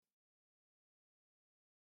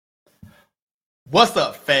What's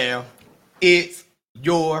up, fam? It's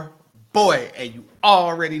your boy, and you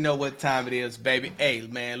already know what time it is, baby. Hey,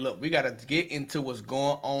 man, look, we got to get into what's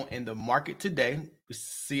going on in the market today. We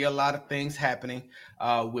see a lot of things happening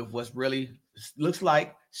with what's really looks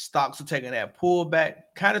like stocks are taking that pullback.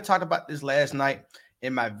 Kind of talked about this last night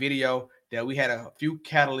in my video that we had a few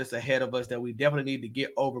catalysts ahead of us that we definitely need to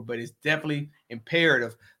get over, but it's definitely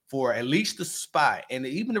imperative for at least the SPY and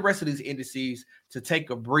even the rest of these indices to take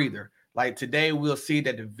a breather. Like today, we'll see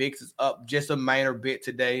that the VIX is up just a minor bit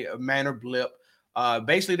today, a minor blip.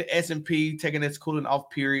 Basically, the S&P taking its cooling off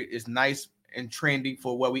period is nice and trendy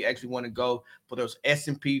for where we actually want to go for those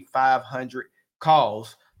S&P 500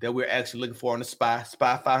 calls that we're actually looking for on the SPY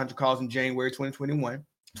 500 calls in January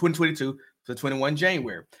 2022 to 21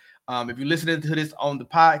 January. If you're listening to this on the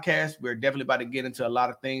podcast, we're definitely about to get into a lot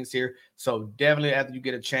of things here. So definitely after you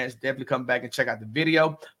get a chance, definitely come back and check out the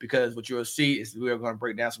video, because what you'll see is we're going to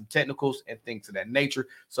break down some technicals and things of that nature.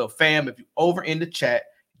 So fam, if you're over in the chat,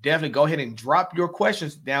 definitely go ahead and drop your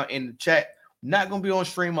questions down in the chat. Not going to be on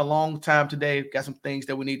stream a long time today. Got some things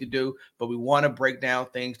that we need to do, but we want to break down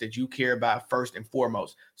things that you care about first and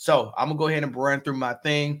foremost. So I'm going to go ahead and run through my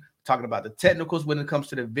thing, talking about the technicals when it comes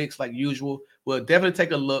to the VIX like usual. We'll definitely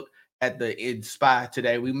take a look at the SPY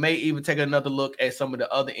today. We may even take another look at some of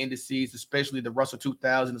the other indices, especially the Russell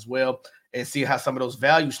 2000 as well, and see how some of those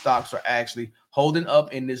value stocks are actually holding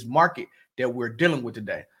up in this market that we're dealing with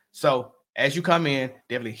today. So as you come in,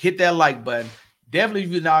 definitely hit that like button. Definitely, if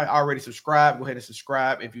you're not already subscribed, go ahead and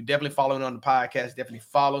subscribe. If you're definitely following on the podcast, definitely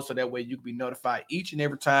follow so that way you can be notified each and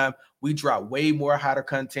every time we drop way more hotter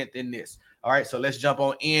content than this. All right, so let's jump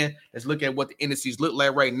on in. Let's look at what the indices look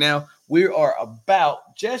like right now. We are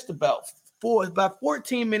about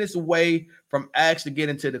 14 minutes away from actually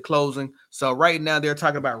getting to the closing. So right now they're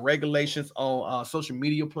talking about regulations on social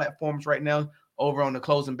media platforms right now over on the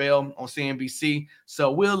closing bell on CNBC.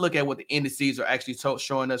 So we'll look at what the indices are actually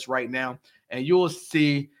showing us right now, and you'll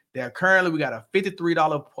see that currently we got a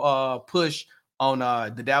 $53 push on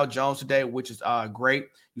the Dow Jones today, which is great.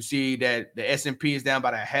 You see that the S&P is down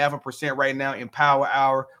about 0.5% right now in power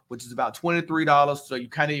hour, which is about $23. So you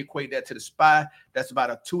kind of equate that to the SPY. That's about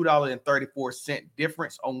a $2.34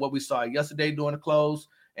 difference on what we saw yesterday during the close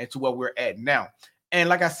and to what we're at now. And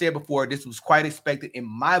like I said before, this was quite expected in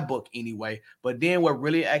my book anyway. But then what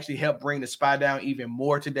really actually helped bring the SPY down even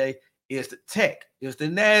more today is the tech, is the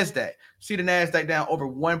NASDAQ. See the NASDAQ down over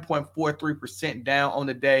 1.43% down on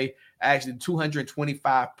the day, actually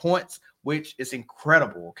 225 points, which is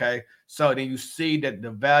incredible, okay? So then you see that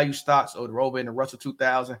the value stocks over in the Russell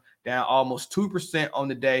 2000 down almost 2% on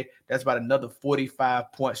the day. That's about another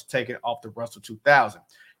 45 points taken off the Russell 2000.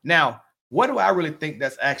 Now, what do I really think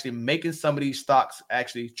that's actually making some of these stocks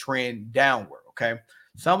actually trend downward, okay?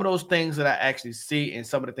 Some of those things that I actually see and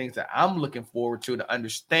some of the things that I'm looking forward to the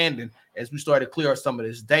understanding as we start to clear up some of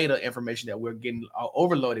this data information that we're getting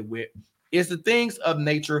overloaded with is the things of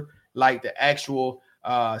nature like the actual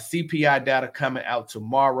CPI data coming out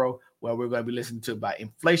tomorrow, where we're going to be listening to about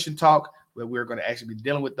inflation talk, where we're going to actually be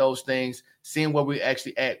dealing with those things, seeing where we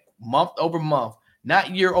actually at month over month,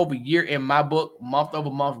 not year over year in my book. Month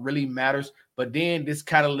over month really matters. But then this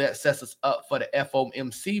kind of sets us up for the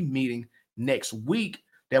FOMC meeting next week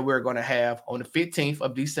that we're going to have on the 15th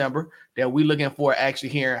of December, that we're looking for actually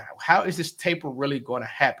hearing how is this taper really going to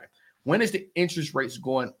happen? When is the interest rates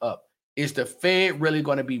going up? Is the Fed really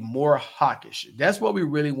going to be more hawkish? That's what we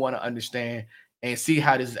really want to understand and see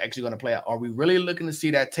how this is actually going to play out. Are we really looking to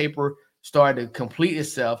see that taper start to complete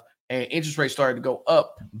itself and interest rates started to go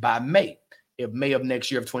up by May of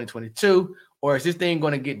next year of 2022? Or is this thing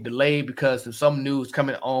going to get delayed because of some news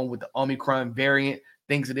coming on with the Omicron variant,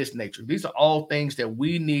 things of this nature? These are all things that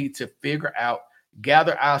we need to figure out,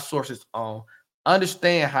 gather our sources on,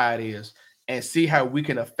 understand how it is, and see how we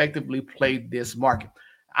can effectively play this market.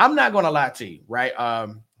 I'm not going to lie to you, right?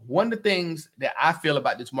 One of the things that I feel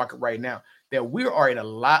about this market right now, that we are in a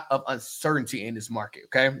lot of uncertainty in this market,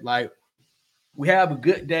 okay? Like, we have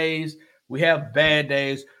good days, we have bad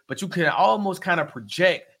days, but you can almost kind of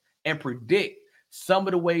project and predict some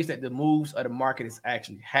of the ways that the moves of the market is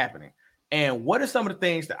actually happening. And what are some of the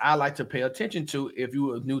things that I like to pay attention to if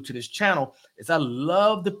you are new to this channel is I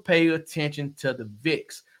love to pay attention to the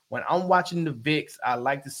VIX. When I'm watching the VIX, I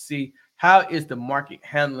like to see how is the market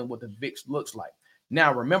handling what the VIX looks like.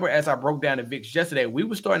 Now, remember, as I broke down the VIX yesterday, we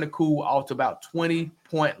were starting to cool off to about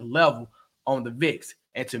 20-point level on the VIX.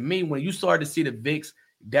 And to me, when you start to see the VIX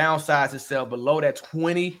downsize itself below that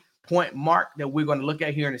 20-point mark that we're going to look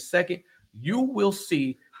at here in a second, you will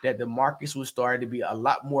see that the markets will start to be a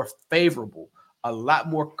lot more favorable, a lot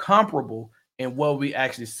more comparable and what we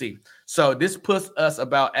actually see. So this puts us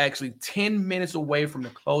about actually 10 minutes away from the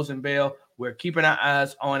closing bell. We're keeping our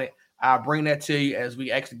eyes on it. I'll bring that to you as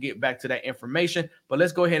we actually get back to that information. But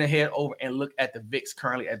let's go ahead and head over and look at the VIX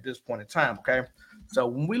currently at this point in time, okay? So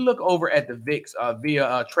when we look over at the VIX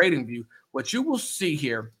via TradingView, what you will see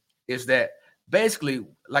here is that basically,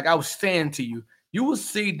 like I was saying to you, you will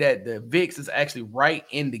see that the VIX is actually right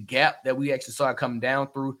in the gap that we actually saw it come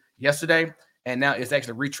down through yesterday. And now it's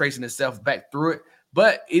actually retracing itself back through it.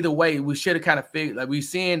 But either way, we should have kind of figured, like we're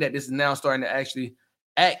seeing that this is now starting to actually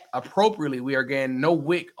act appropriately. We are getting no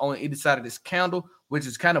wick on either side of this candle, which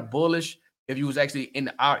is kind of bullish if you was actually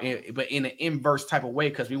but in an inverse type of way,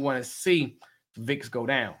 because we want to see VIX go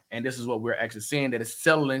down. And this is what we're actually seeing, that it's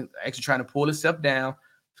settling, actually trying to pull itself down,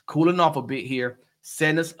 cooling off a bit here,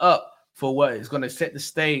 setting us up for what is going to set the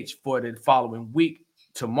stage for the following week,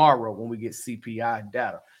 tomorrow, when we get CPI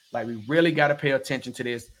data. Like, we really got to pay attention to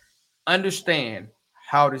this, understand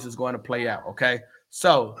how this is going to play out, okay?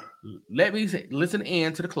 So let me listen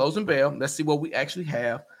in to the closing bell. Let's see what we actually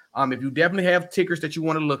have. If you definitely have tickers that you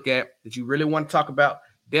want to look at, that you really want to talk about,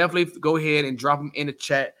 definitely go ahead and drop them in the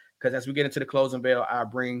chat, because as we get into the closing bell, I'll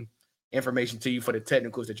bring information to you for the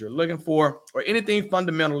technicals that you're looking for, or anything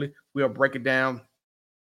fundamentally, we'll break it down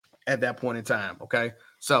at that point in time, okay?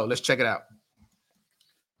 So let's check it out.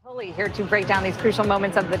 Holy, here to break down these crucial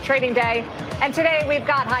moments of the trading day. And today we've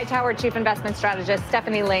got Hightower Chief Investment Strategist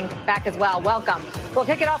Stephanie Link back as well. Welcome. We'll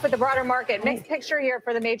kick it off with the broader market. Mixed picture here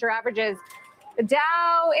for the major averages. The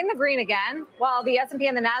Dow in the green again, while the S&P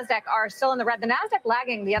and the NASDAQ are still in the red. The NASDAQ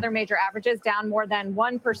lagging the other major averages, down more than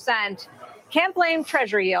 1%. Can't blame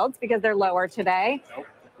Treasury yields because they're lower today.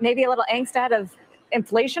 Maybe a little angst ahead of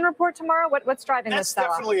inflation report tomorrow. What's driving this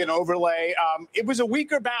sell-off? That's definitely an overlay. It was a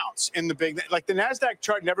weaker bounce in the big, like the NASDAQ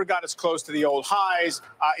chart never got as close to the old highs.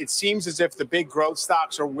 It seems as if the big growth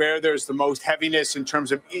stocks are where there's the most heaviness in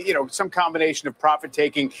terms of, some combination of profit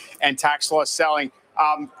taking and tax loss selling.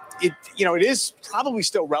 It is probably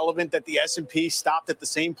still relevant that the S&P stopped at the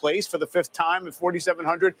same place for the fifth time at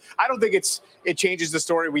 4,700. I don't think it changes the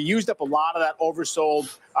story. We used up a lot of that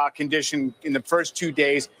oversold condition in the first 2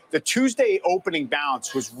 days. The Tuesday opening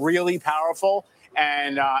bounce was really powerful.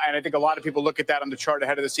 And I think a lot of people look at that on the chart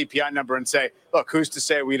ahead of the CPI number and say, look, who's to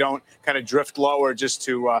say we don't kind of drift lower just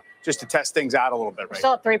to test things out a little bit, right? We're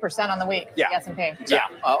still at 3% on the week, yeah. The S&P. Yeah.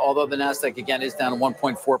 Although the NASDAQ, again, is down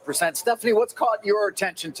 1.4%. Stephanie, what's caught your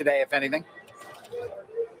attention today, if anything?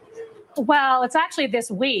 Well, it's actually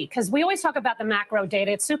this week, because we always talk about the macro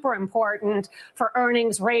data. It's super important for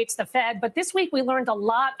earnings, rates, the Fed. But this week we learned a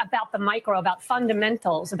lot about the micro, about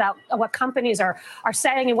fundamentals, about what companies are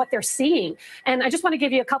saying and what they're seeing. And I just want to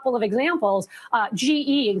give you a couple of examples.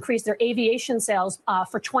 GE increased their aviation sales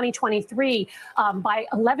for 2023 by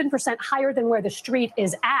 11% higher than where the street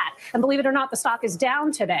is at. And believe it or not, the stock is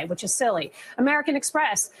down today, which is silly. American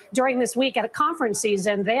Express, during this week at a conference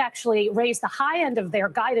season, they actually raised the high end of their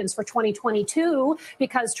guidance for 2022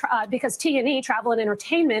 because T&E, travel and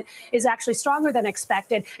entertainment, is actually stronger than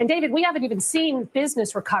expected. And David, we haven't even seen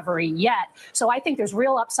business recovery yet. So I think there's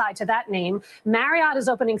real upside to that name. Marriott is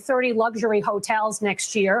opening 30 luxury hotels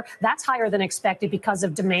next year. That's higher than expected because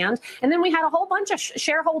of demand. And then we had a whole bunch of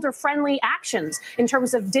shareholder-friendly actions in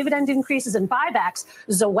terms of dividend increases and buybacks.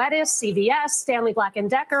 Zoetis, CVS, Stanley Black &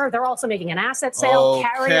 Decker, they're also making an asset sale.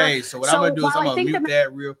 Carrier. Okay, so what I'm going to do is I'm going to mute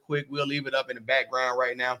that real quick. We'll leave it up in the background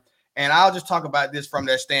right now. And I'll just talk about this from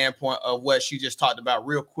that standpoint of what she just talked about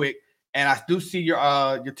real quick. And I do see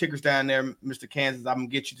your tickers down there, Mr. Kansas. I'm going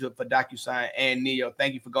to get you to for DocuSign and Neo.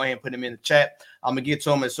 Thank you for going ahead and putting them in the chat. I'm going to get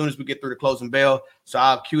to them as soon as we get through the closing bell. So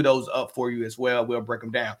I'll queue those up for you as well. We'll break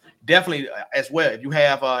them down. Definitely as well. If you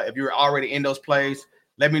have, if you're already in those plays,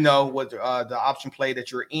 let me know what the option play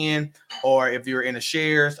that you're in, or if you're in the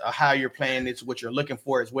shares, how you're playing it's what you're looking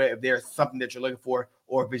for as well. If there's something that you're looking for,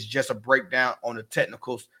 or if it's just a breakdown on the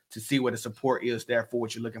technicals to see what the support is there for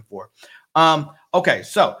what you're looking for. Okay,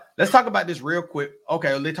 so let's talk about this real quick.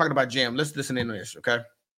 Okay, they're talking about GEM. Let's listen into this, okay?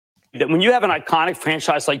 When you have an iconic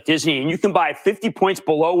franchise like Disney and you can buy 50 points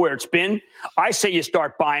below where it's been, I say you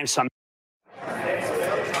start buying some.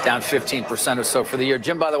 Down 15% or so for the year.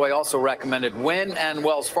 Jim, by the way, also recommended Wynn and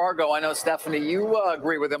Wells Fargo. I know, Stephanie, you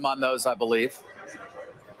agree with him on those, I believe.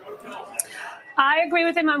 I agree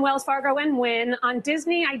with him on Wells Fargo and Wynn. On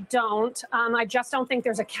Disney, I don't. I just don't think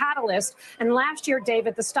there's a catalyst. And last year,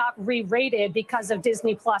 David, the stock re-rated because of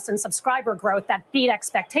Disney Plus and subscriber growth that beat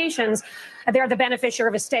expectations. They're the beneficiary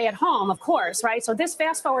of a stay-at-home, of course, right? So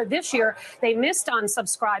fast forward this year, they missed on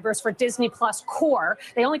subscribers for Disney Plus Core.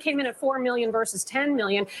 They only came in at 4 million versus 10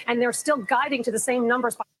 million, and they're still guiding to the same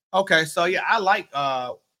numbers. Okay, so yeah, I like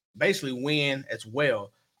basically Wynn as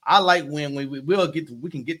well. I like when we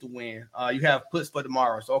can get the win. You have puts for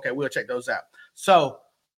tomorrow, so okay, we'll check those out. So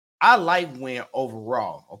I like win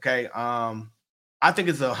overall. Okay, I think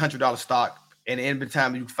it's $100 stock, and every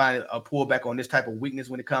time you find a pullback on this type of weakness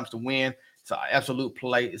when it comes to win, it's an absolute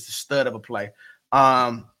play. It's a stud of a play.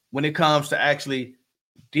 When it comes to actually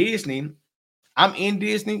Disney, I'm in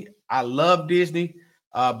Disney. I love Disney,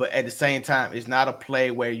 but at the same time, it's not a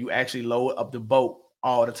play where you actually load up the boat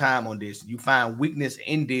all the time on this. You find weakness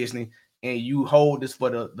in Disney, and you hold this for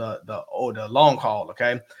the long haul.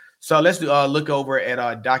 Okay, so let's look over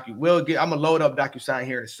at Docu. I'm gonna load up DocuSign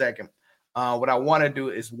here in a second. What I want to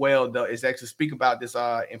do as well, though, is actually speak about this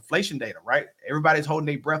inflation data. Right, everybody's holding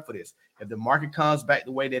their breath for this. If the market comes back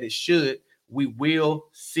the way that it should, we will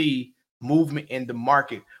see movement in the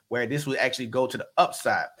market where this will actually go to the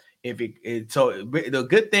upside. So the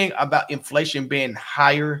good thing about inflation being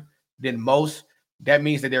higher than most, that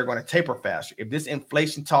means that they're going to taper faster. If this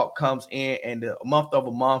inflation talk comes in and the month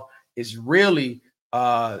over month is really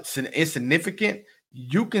insignificant,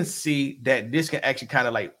 you can see that this can actually kind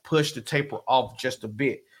of like push the taper off just a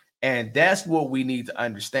bit. And that's what we need to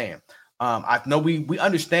understand. I know we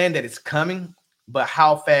understand that it's coming, but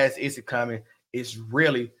how fast is it coming is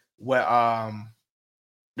really what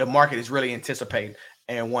the market is really anticipating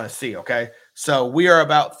and want to see. Okay, so we are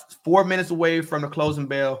about 4 minutes away from the closing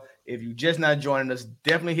bell. If you're just not joining us,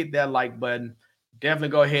 definitely hit that like button. Definitely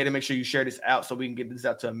go ahead and make sure you share this out so we can get this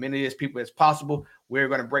out to as many people as possible. We're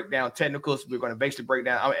going to break down technicals. We're going to basically break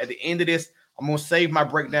down at the end of this. I'm going to save my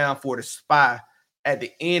breakdown for the SPY at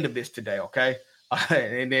the end of this today. Okay,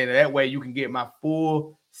 and then that way you can get my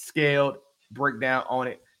full scaled breakdown on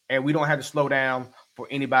it, and we don't have to slow down for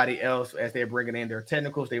anybody else as they're bringing in their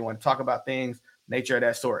technicals. They want to talk about things, nature of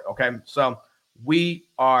that sort. Okay, so we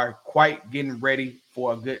are quite getting ready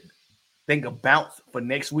for a good thing, a bounce for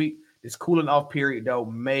next week. This cooling off period, though,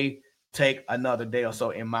 may take another day or so,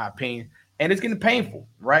 in my opinion, and it's getting painful,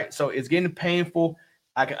 right? So it's getting painful.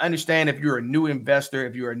 I can understand if you're a new investor,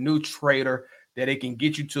 if you're a new trader, that it can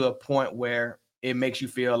get you to a point where it makes you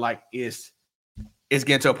feel like it's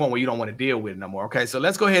getting to a point where you don't want to deal with it no more. Okay, so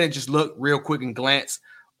let's go ahead and just look real quick and glance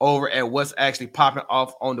over at what's actually popping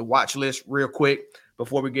off on the watch list real quick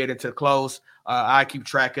before we get into the close. I keep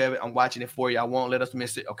track of it. I'm watching it for you. I won't let us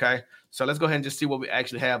miss it. Okay, so let's go ahead and just see what we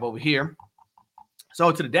actually have over here.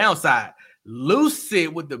 So to the downside,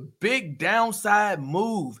 Lucid with the big downside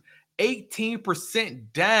move,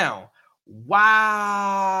 18% down.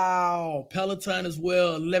 Wow. Peloton as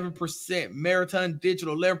well, 11%. Marathon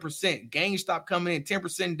Digital, 11%. GameStop coming in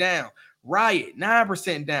 10% down. Riot,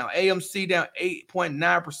 9% down. AMC down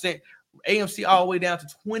 8.9%. AMC all the way down to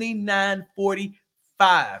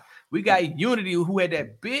 $29.45. We got Unity, who had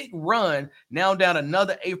that big run, now down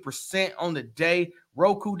another 8% on the day.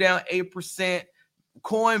 Roku down 8%.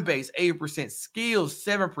 Coinbase 8%. Skills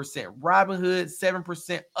 7%. Robinhood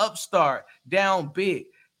 7%. Upstart down big.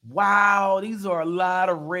 Wow, these are a lot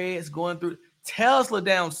of reds going through. Tesla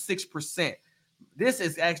down 6%. This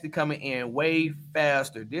is actually coming in way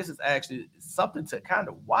faster. This is actually something to kind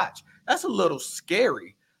of watch. That's a little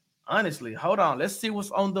scary, honestly. Hold on. Let's see what's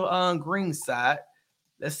on the green side.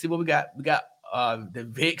 Let's see what we got. We got the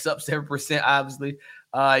VIX up 7%, obviously.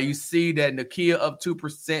 You see that Nokia up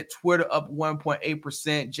 2%, Twitter up 1.8%,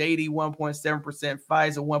 JD 1.7%,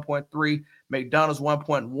 Pfizer 1.3%, McDonald's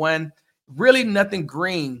 1.1%. Really nothing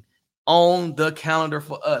green on the calendar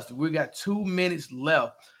for us. We got 2 minutes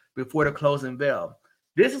left before the closing bell.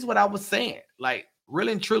 This is what I was saying. Like,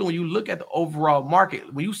 really and truly, when you look at the overall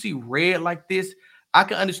market, when you see red like this, I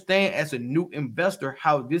can understand as a new investor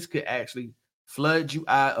how this could actually flood you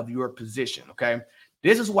out of your position. Okay,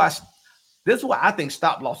 this is why I think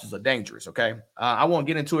stop losses are dangerous. Okay, I won't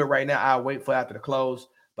get into it right now. I'll wait for after the close.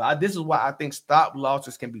 But this is why I think stop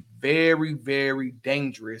losses can be very, very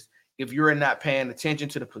dangerous if you're not paying attention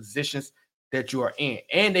to the positions that you are in.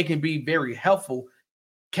 And they can be very helpful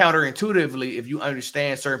counterintuitively if you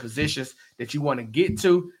understand certain positions that you want to get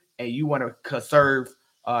to and you want to conserve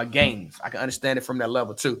gains. I can understand it from that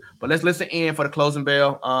level too. But let's listen in for the closing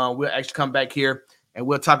bell. We'll actually come back here and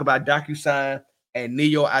we'll talk about DocuSign and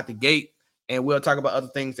NIO out the gate, and we'll talk about other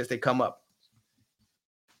things as they come up.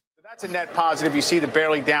 That's a net positive. You see the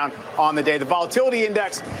barely down on the day. The volatility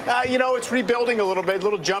index, it's rebuilding a little bit, a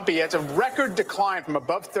little jumpy. It's a record decline from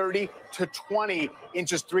above 30 to 20 in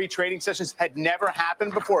just 3 trading sessions. Had never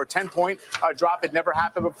happened before. A 10-point drop had never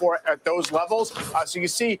happened before at those levels. So you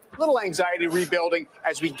see little anxiety rebuilding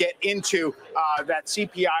as we get into that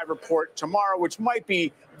CPI report tomorrow, which might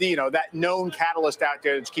be that known catalyst out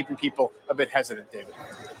there that's keeping people a bit hesitant, David.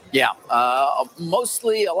 Yeah,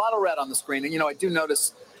 mostly a lot of red on the screen. And, I do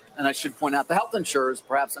notice And I should point out the health insurers,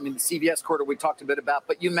 perhaps, I mean, the CVS quarter we talked a bit about,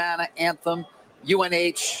 but Humana, Anthem,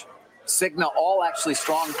 UNH, Cigna, all actually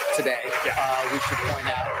strong today, we should point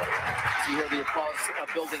out. So you hear the applause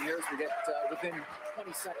building here as we get within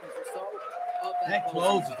 20 seconds or so of that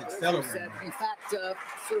close is accelerating. In fact,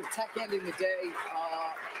 sort of tech ending the day.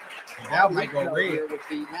 That might go red. Here with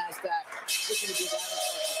the NASDAQ looking to be down as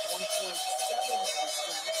much as 1.7%.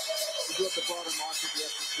 We do have the broader market, the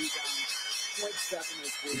S&P down 0.7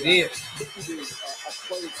 as we look to a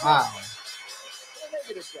close. Wow.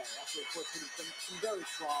 Negative day after, of course, some very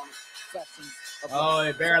strong sessions. Oh,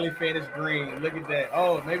 it barely finished green. Look at that.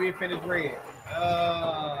 Oh, maybe it finished red. Yeah,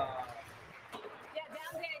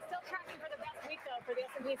 down day. Still tracking for the best week, though, for the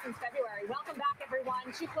S&P since February. Welcome back,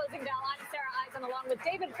 everyone. She's Closing Bell. I'm Sarah Eisen, along with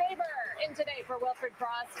David Faber in today for Wilfred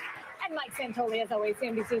Frost and Mike Santoli, as always,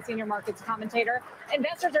 CNBC senior markets commentator.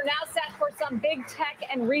 Investors are now set for some big tech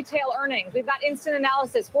and retail earnings. We've got instant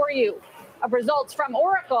analysis for you of results from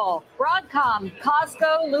Oracle, Broadcom,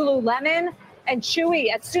 Costco, Lululemon, and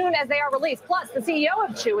Chewy as soon as they are released. Plus, the CEO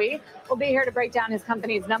of Chewy will be here to break down his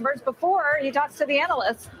company's numbers before he talks to the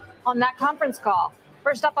analysts on that conference call.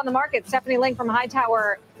 First up on the market, Stephanie Link from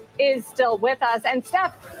Hightower is still with us. And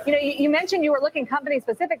Steph, you mentioned you were looking company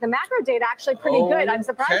specific. The macro data actually pretty good. I'm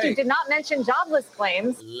surprised you did not mention jobless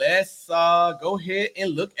claims. Let's go ahead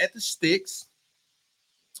and look at the sticks.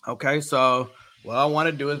 Okay, so what I want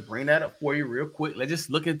to do is bring that up for you real quick. Let's just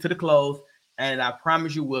look into the close, and I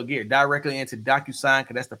promise you we'll get directly into DocuSign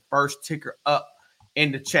because that's the first ticker up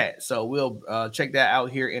in the chat. So we'll check that out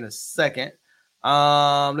here in a second.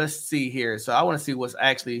 Let's see here. So I want to see what's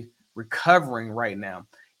actually recovering right now.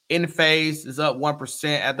 Enphase is up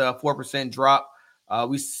 1% after a 4% drop.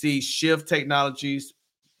 We see Shift Technologies,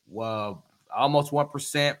 almost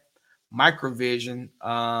 1%. Microvision,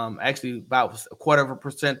 actually about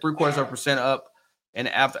 0.25%, 0.75% up in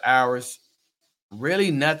the after hours.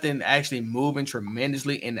 Really nothing actually moving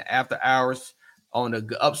tremendously in the after hours. On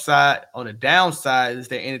the upside, on the downside, is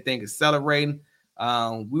there anything accelerating?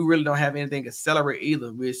 We really don't have anything accelerate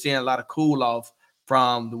either. We're seeing a lot of cool off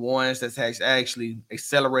from the ones that's actually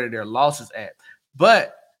accelerated their losses at.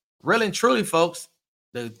 But really and truly, folks,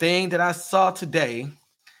 the thing that I saw today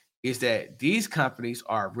is that these companies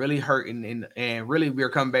are really hurting, and really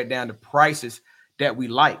we're coming back down to prices that we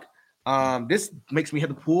like. This makes me have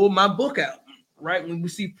to pull my book out, right? When we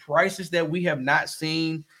see prices that we have not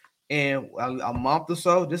seen in a month or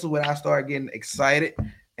so, this is when I start getting excited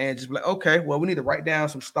and just be like, okay, well, we need to write down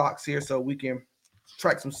some stocks here so we can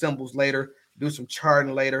track some symbols later, do some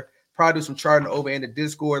charting later, probably do some charting over in the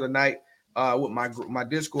Discord tonight with my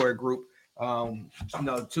Discord group.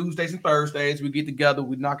 Tuesdays and Thursdays we get together,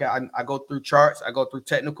 we knock out, I go through charts, I go through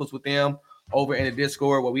technicals with them over in the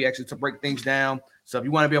Discord where we actually to break things down. So if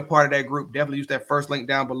you want to be a part of that group, definitely use that first link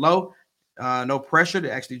down below. No pressure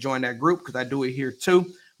to actually join that group because I do it here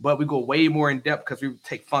too, but we go way more in depth because we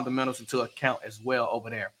take fundamentals into account as well over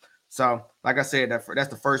there. So like I said, that's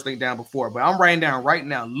the first link down before, but I'm writing down right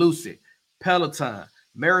now Lucid, Peloton,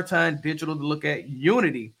 Marathon Digital to look at,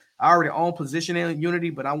 Unity. I already own position in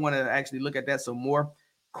Unity, but I want to actually look at that some more.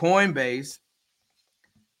 Coinbase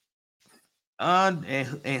and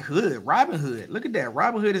Hood, Robinhood. Look at that.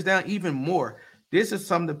 Robinhood is down even more. This is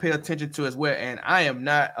something to pay attention to as well. And I am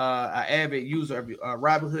not an avid user of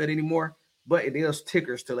Robinhood anymore, but it is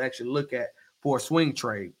tickers to actually look at for a swing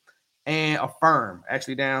trade. And Affirm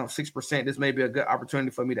actually down 6%. This may be a good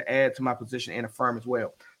opportunity for me to add to my position in Affirm as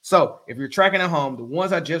well. So if you're tracking at home, the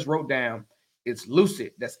ones I just wrote down, it's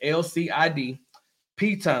Lucid, that's LCID,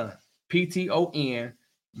 Piton, PTON,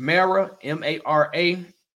 Mara, MARA,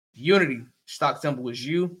 Unity, stock symbol is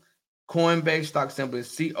U, Coinbase, stock symbol is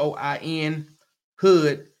COIN,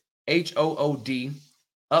 Hood, HOOD,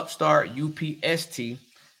 Upstart, UPST,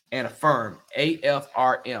 and Affirm,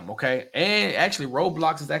 AFRM, okay? And actually,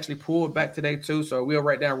 Roblox is actually pulled back today too, so we'll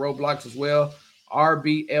write down Roblox as well.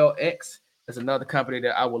 RBLX is another company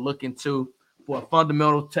that I will look into for a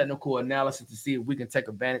fundamental technical analysis to see if we can take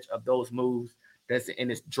advantage of those moves that's in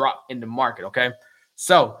this drop in the market, okay?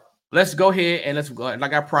 So let's go ahead and let's go.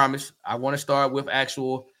 Like I promised, I want to start with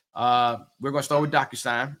actual, we're going to start with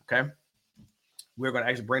DocuSign, okay? We're going to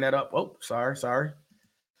actually bring that up. Oh, sorry.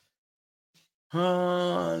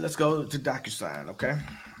 Let's go to DocuSign, okay?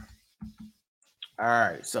 All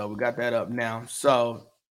right, so we got that up now. So,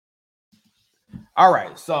 all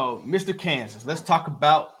right, so Mr. Kansas, let's talk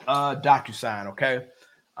about DocuSign, okay?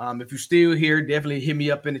 If you're still here, definitely hit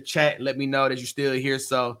me up in the chat. Let me know that you're still here,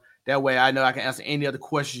 so that way I know I can answer any other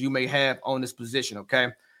questions you may have on this position, okay?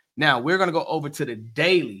 Now, we're going to go over to the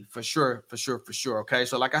daily for sure, okay?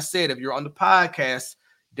 So like I said, if you're on the podcast,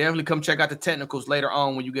 Definitely come check out the technicals later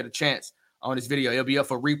on when you get a chance on this video. It'll be up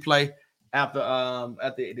for replay after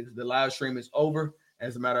the live stream is over.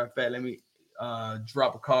 As a matter of fact, let me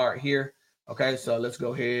drop a card here. Okay, so let's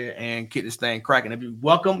go ahead and get this thing cracking. If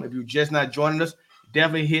you're just not joining us,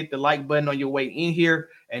 definitely hit the like button on your way in here.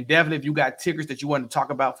 And definitely, if you got tickers that you want to talk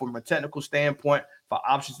about from a technical standpoint for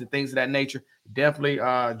options and things of that nature, definitely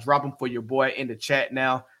drop them for your boy in the chat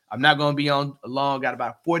now. I'm not going to be on long. Got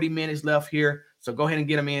about 40 minutes left here. So go ahead and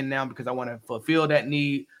get them in now because I want to fulfill that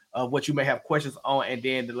need of what you may have questions on. And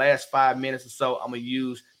then the last 5 minutes or so, I'm going to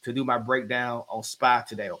use to do my breakdown on SPY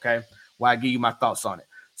today, okay? While I give you my thoughts on it.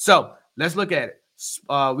 So let's look at it.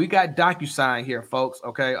 We got DocuSign here, folks,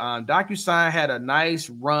 okay? DocuSign had a nice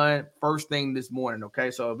run first thing this morning,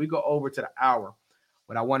 okay? So if we go over to the hour,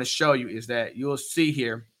 what I want to show you is that you'll see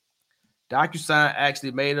here, DocuSign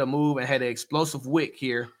actually made a move and had an explosive wick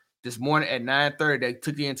here this morning at 9:30. They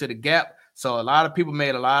took you into the gap. So a lot of people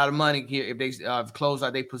made a lot of money here if they closed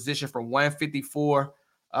out their position from 154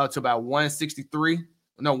 to about 163.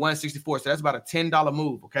 No, 164. So that's about a $10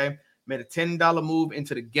 move, okay? Made a $10 move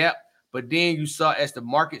into the gap. But then you saw as the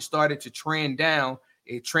market started to trend down,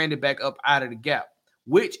 it trended back up out of the gap,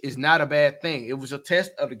 which is not a bad thing. It was a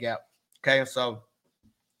test of the gap, okay? So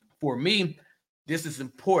for me, this is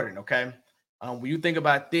important, okay? When you think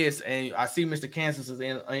about this, and I see Mr. Kansas is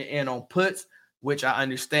in on puts, which I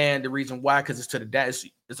understand the reason why, because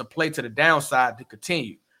it's a play to the downside to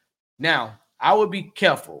continue. Now, I would be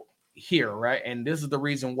careful here, right? And this is the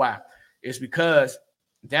reason why. It's because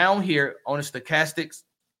down here on the stochastics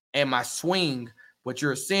and my swing, what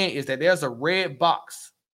you're seeing is that there's a red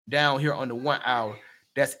box down here on the 1 hour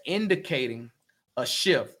that's indicating a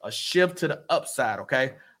shift to the upside,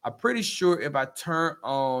 okay? I'm pretty sure if I turn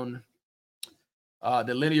on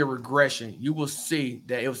the linear regression, you will see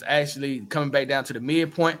that it was actually coming back down to the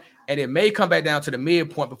midpoint, and it may come back down to the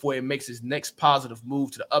midpoint before it makes its next positive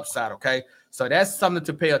move to the upside, okay? So that's something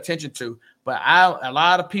to pay attention to, but a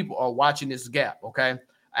lot of people are watching this gap, okay?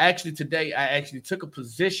 Today I took a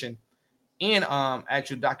position in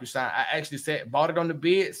actual DocuSign. I actually bought it on the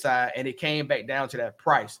bid side, and it came back down to that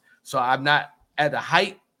price. So I'm not at the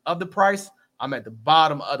height of the price. I'm at the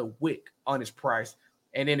bottom of the wick on this price.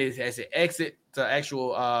 And then as it exit to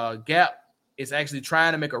actual gap, it's actually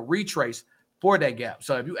trying to make a retrace for that gap.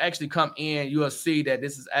 So if you actually come in, you'll see that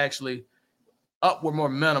this is actually upward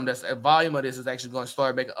momentum. That's a volume of this is actually going to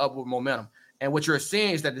start making upward momentum. And what you're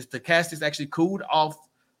seeing is that the stochastic actually cooled off,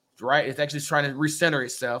 right? It's actually trying to recenter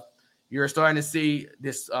itself. You're starting to see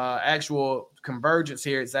this actual convergence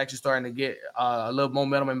here. It's actually starting to get a little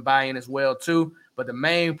momentum and buy-in as well too. But the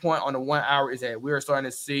main point on the 1 hour is that we're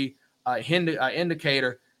starting to see an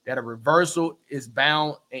indicator that a reversal is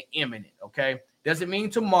bound and imminent, okay? Doesn't mean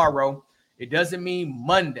tomorrow. It doesn't mean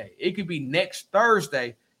Monday. It could be next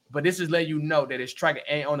Thursday, but this is letting you know that it's tracking.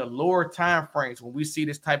 And on the lower time frames, when we see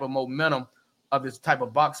this type of momentum of this type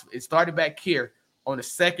of box, it started back here on the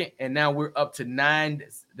 2nd, and now we're up to 9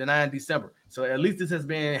 December. So at least this has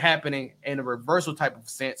been happening in a reversal type of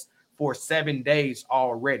sense for 7 days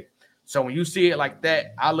already. So when you see it like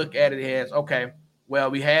that, I look at it as, okay, well,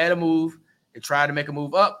 we had a move. It tried to make a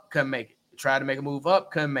move up, couldn't make it. It tried to make a move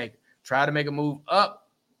up, couldn't make it. Tried to make a move up,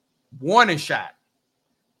 warning shot.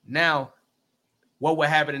 Now, what will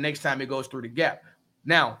happen the next time it goes through the gap?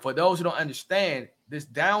 Now, for those who don't understand, this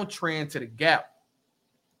downtrend to the gap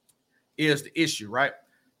is the issue, right?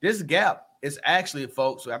 This gap is actually,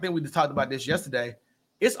 folks, I think we just talked about this yesterday.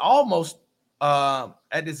 It's almost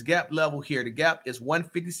at this gap level here. The gap is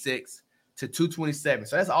 156 to 227.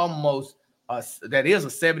 So that's almost that is a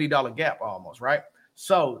 $70 gap almost, right?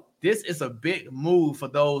 So this is a big move for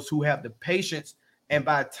those who have the patience and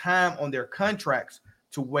buy time on their contracts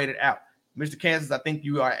to wait it out. Mr. Kansas, I think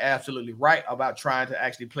you are absolutely right about trying to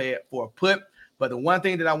actually play it for a put. But the one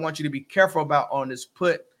thing that I want you to be careful about on this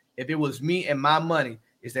put, if it was me and my money,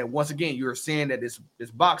 is that once again, you're seeing that this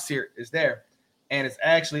box here is there, and it's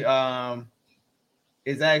actually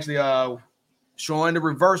showing the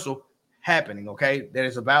reversal happening, okay? That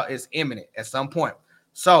is imminent at some point.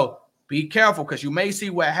 So be careful, because you may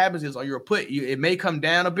see what happens is on your put, it may come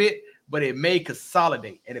down a bit, but it may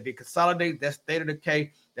consolidate. And if it consolidates, that's state of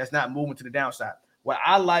decay. That's not moving to the downside. What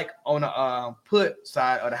I like on the put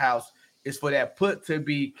side of the house is for that put to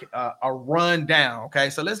be a run down,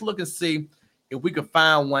 okay? So let's look and see if we can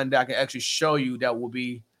find one that I can actually show you that will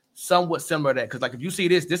be somewhat similar to that. Because like if you see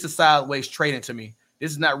this is sideways trading to me.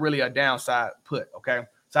 This is not really a downside put, okay?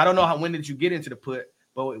 So I don't know when did you get into the put,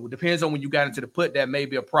 but it depends on when you got into the put. That may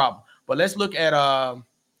be a problem. But let's look at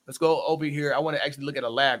let's go over here. I want to actually look at a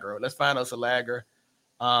lagger. Let's find us a lagger.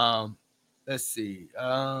 Let's see.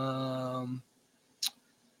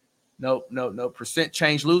 Nope. Percent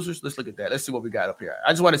change losers. Let's look at that. Let's see what we got up here.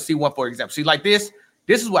 I just want to see one for example. See, like this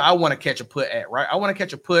is where I want to catch a put at, right? I want to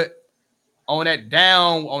catch a put on that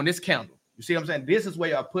down on this candle. You see what I'm saying? This is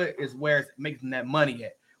where I put is where it's making that money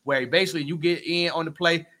at, where basically you get in on the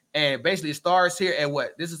play and basically it starts here at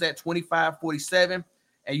what? This is at 25.47,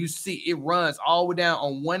 and you see it runs all the way down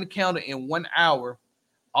on one candle in 1 hour,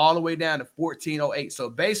 all the way down to 14.08. So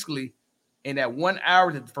basically, in that 1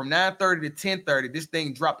 hour from 9:30 to 10:30, this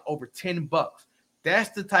thing dropped over $10. That's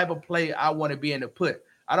the type of play I want to be in the put.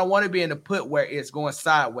 I don't want to be in the put where it's going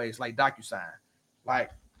sideways like DocuSign. Like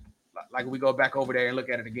we go back over there and look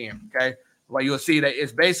at it again, okay? Well, you'll see that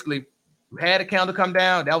it's basically you had a candle come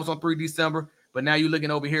down. That was on 3 December. But now you're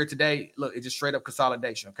looking over here today. Look, it's just straight up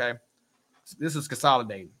consolidation, okay? This is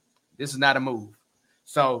consolidating. This is not a move.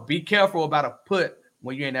 So be careful about a put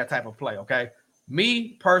when you're in that type of play, okay?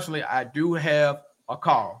 Me, personally, I do have a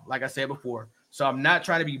call, like I said before. So I'm not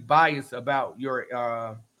trying to be biased about your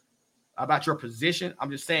position. I'm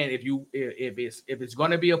just saying if it's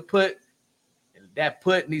going to be a put, that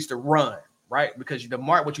put needs to run, right? Because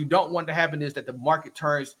what you don't want to happen is that the market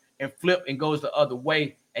turns and flip and goes the other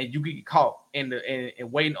way, and you get caught in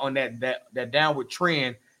waiting on that downward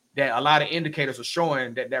trend that a lot of indicators are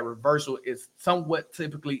showing that reversal is somewhat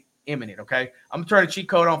typically imminent. Okay, I'm turning the cheat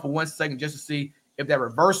code on for 1 second just to see if that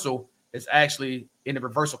reversal is actually in the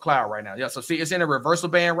reversal cloud right now. Yeah, so see, it's in a reversal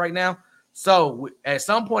band right now. So at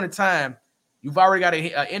some point in time, you've already got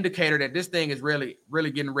an indicator that this thing is really,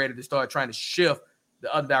 really getting ready to start trying to shift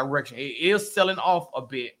the other direction. It is selling off a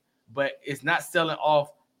bit, but it's not selling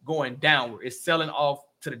off going downward. It's selling off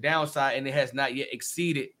to the downside, and it has not yet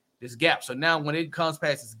exceeded this gap. So now when it comes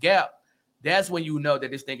past this gap, that's when you know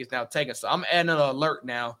that this thing is now taken. So I'm adding an alert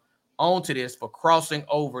now onto this for crossing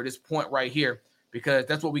over this point right here, because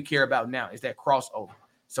that's what we care about now is that crossover.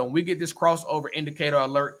 So when we get this crossover indicator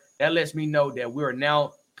alert, that lets me know that we're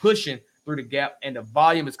now pushing through the gap and the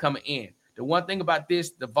volume is coming in. The one thing about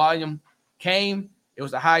this, the volume came, it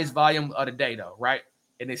was the highest volume of the day though, right?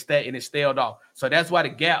 And it stalled off. So that's why the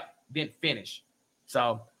gap didn't finish.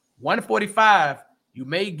 So 145 you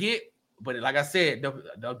may get, but like I said,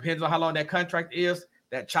 depends on how long that contract is.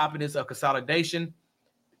 That choppiness of consolidation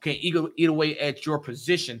can eat away at your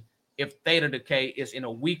position if theta decay is in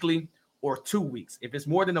a weekly or 2 weeks. If it's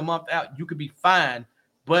more than a month out, you could be fine,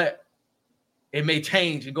 but it may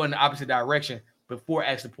change and go in the opposite direction before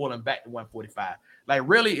actually pulling back to 145. Like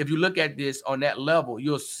really, if you look at this on that level,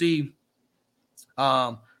 you'll see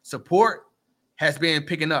support has been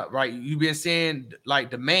picking up, right? You've been seeing like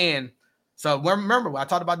demand. So remember, I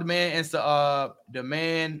talked about demand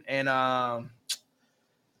and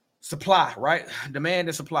supply, right? Demand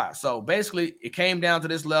and supply. So basically, it came down to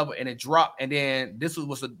this level and it dropped, and then this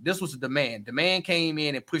was the demand. Demand came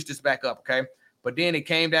in and pushed this back up, okay? But then it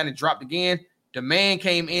came down and dropped again. Demand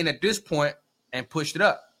came in at this point and pushed it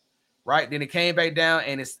up, right? Then it came back down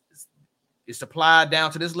and it's supplied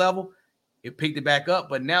down to this level. It picked it back up,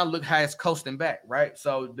 but now look how it's coasting back, right?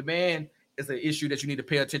 So demand is an issue that you need to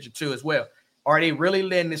pay attention to as well. Are they really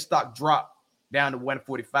letting this stock drop down to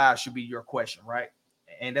 145 should be your question, right?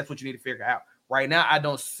 And that's what you need to figure out. Right now, I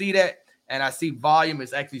don't see that, and I see volume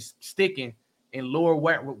is actually sticking in lower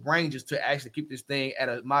ranges to actually keep this thing at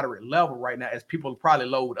a moderate level right now as people probably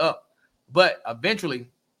load up. But eventually,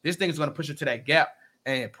 this thing is going to push it to that gap,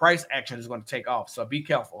 and price action is going to take off. So be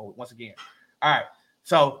careful once again. All right,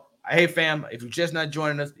 so hey, fam, if you're just not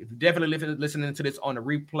joining us, if you're definitely listening to this on the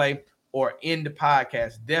replay or in the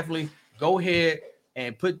podcast, definitely go ahead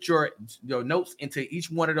and put your notes into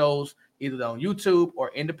each one of those, either on YouTube or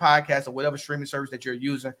in the podcast or whatever streaming service that you're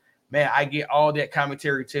using. Man, I get all that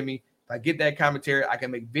commentary to me. If I get that commentary, I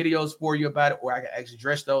can make videos for you about it, or I can actually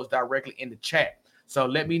address those directly in the chat. So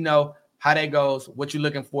let me know how that goes, what you're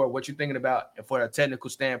looking for, what you're thinking about for a technical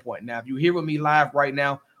standpoint. Now, if you're here with me live right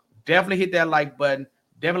now, definitely hit that like button.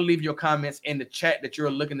 Definitely leave your comments in the chat that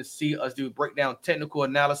you're looking to see us do breakdown technical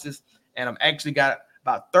analysis. And I'm actually got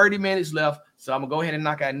about 30 minutes left. So I'm going to go ahead and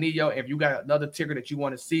knock out Neo. If you got another ticker that you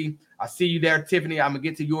want to see, I see you there, Tiffany. I'm going to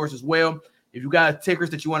get to yours as well. If you got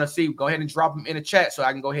tickers that you want to see, go ahead and drop them in the chat so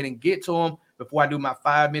I can go ahead and get to them before I do my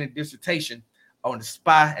 5-minute dissertation on the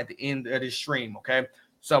SPY at the end of this stream, okay?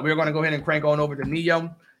 So we're going to go ahead and crank on over to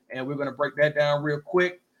Neo, and we're going to break that down real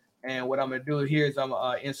quick. And what I'm going to do here is I'm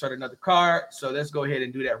going to insert another card. So let's go ahead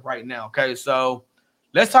and do that right now, okay? So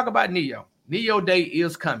let's talk about Neo. Neo Day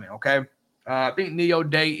is coming, okay? I think Neo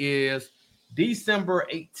Day is December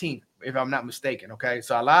 18th, if I'm not mistaken, okay?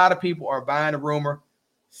 So a lot of people are buying the rumor,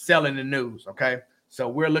 selling the news, okay? So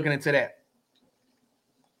we're looking into that.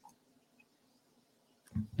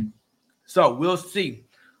 So we'll see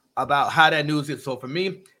about how that news is. So for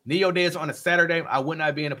me, NEO Day is on a Saturday. I would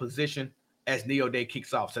not be in a position as NEO Day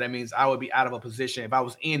kicks off. So that means I would be out of a position if I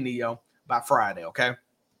was in NEO by Friday. Okay.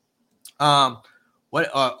 The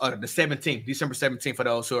 17th, December 17th, for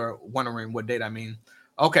those who are wondering what date I mean.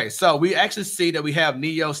 Okay, so we actually see that we have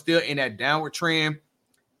NEO still in that downward trend,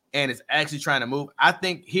 and it's actually trying to move. I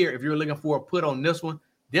think here, if you're looking for a put on this one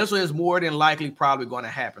is more than likely probably going to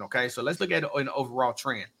happen. Okay, so let's look at it in the overall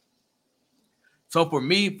trend. So for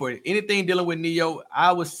me, for anything dealing with NEO,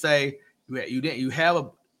 I would say you have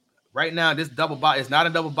a right now. This double bottom is not a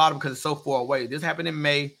double bottom because it's so far away. This happened in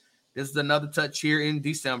May. This is another touch here in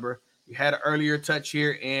December. You had an earlier touch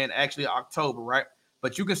here in actually October, right?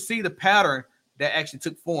 But you can see the pattern that actually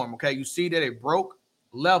took form. Okay, you see that it broke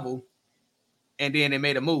level, and then it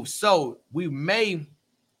made a move. So we may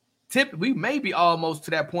be almost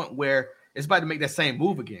to that point where it's about to make that same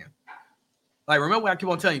move again. Like, remember what I keep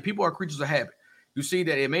on telling you, people are creatures of habit. You see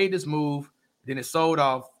that it made this move, then it sold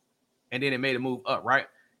off, and then it made a move up, right?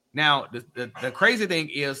 Now, the crazy thing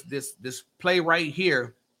is this play right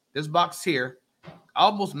here, this box here,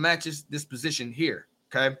 almost matches this position here,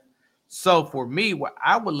 okay? So for me, what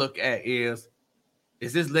I would look at is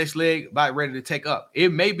this next leg about ready to take up?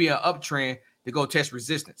 It may be an uptrend to go test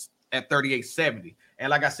resistance at 38.70. And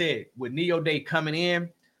like I said, with NEO Day coming in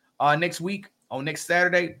next week, on next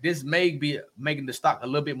Saturday, this may be making the stock a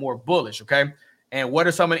little bit more bullish, okay? And what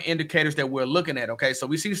are some of the indicators that we're looking at, okay? So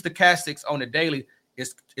we see stochastics on the daily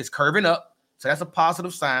is curving up. So that's a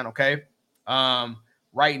positive sign, okay?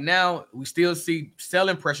 Right now, we still see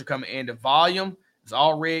selling pressure coming in. The volume is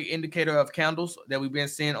all red indicator of candles that we've been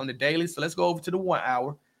seeing on the daily. So let's go over to the 1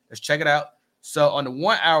 hour. Let's check it out. So on the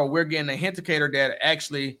 1 hour, we're getting a indicator that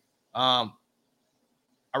actually a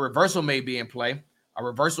reversal may be in play. A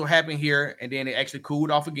reversal happened here, and then it actually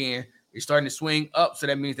cooled off again. It's starting to swing up, so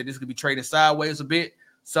that means that this could be trading sideways a bit.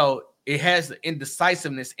 So it has the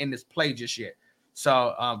indecisiveness in this play just yet.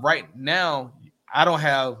 So right now, I don't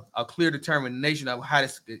have a clear determination of how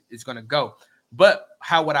this is going to go. But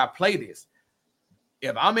how would I play this?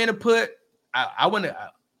 If I'm in a put, I want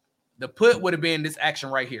to. The put would have been this action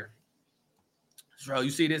right here. So you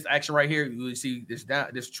see this action right here. You see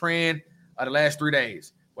this trend of the last 3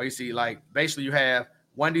 days, where you see like basically you have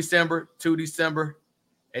 1 December, 2 December,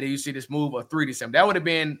 and then you see this move of 3 December. That would have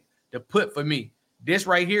been the put for me. This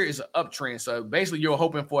right here is an uptrend. So basically you're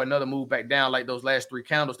hoping for another move back down like those last 3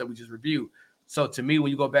 candles that we just reviewed. So to me,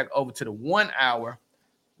 when you go back over to the 1 hour,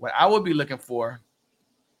 what I would be looking for,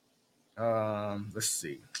 let's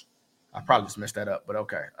see. I probably just messed that up, but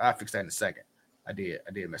okay. I'll fix that in a second. I did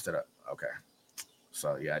mess that up. Okay.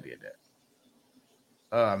 So yeah, I did that.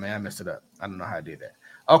 Oh man, I messed it up. I don't know how I did that.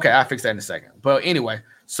 Okay, I'll fix that in a second. But anyway,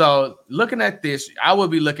 so looking at this, I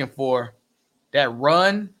would be looking for that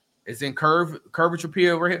run. It's in curvature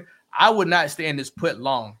period over here. I would not stay in this put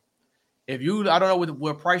long. If you, I don't know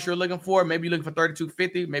what price you're looking for. Maybe you're looking for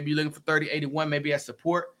 32.50. Maybe you're looking for 30.81. Maybe at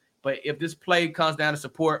support. But if this play comes down to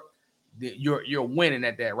support, you're winning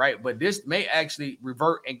at that, right? But this may actually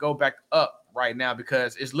revert and go back up right now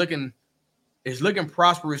because it's looking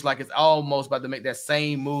prosperous, like it's almost about to make that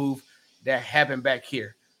same move that happened back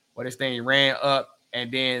here, where this thing ran up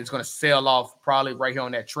and then it's going to sell off probably right here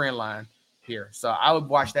on that trend line here. So I would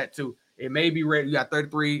watch that too. It may be ready. You got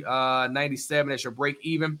 33.97 as your break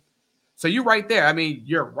even. So you're right there. I mean,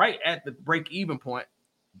 you're right at the break even point.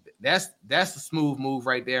 That's a smooth move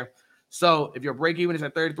right there. So if your break even is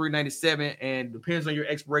at 33.97 and depends on your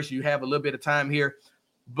expiration, you have a little bit of time here.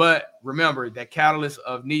 But remember, that catalyst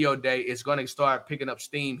of NEO Day is going to start picking up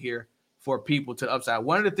steam here for people to the upside.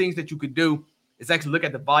 One of the things that you could do is actually look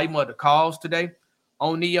at the volume of the calls today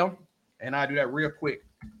on NEO. And I'll do that real quick.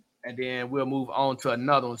 And then we'll move on to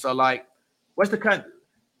another one. So, like, what's the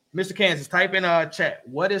Mr. Kansas, type in chat.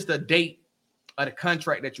 What is the date of the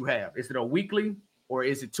contract that you have? Is it a weekly, or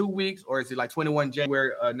is it 2 weeks, or is it like 21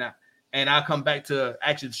 January now? And I'll come back to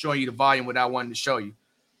actually showing you the volume what I wanted to show you.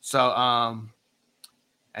 So,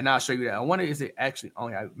 and I'll show you that. I wonder, is it actually on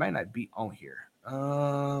here? It might not be on here.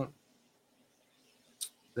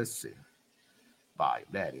 Let's see. Volume.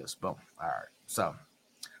 That is. Boom. All right.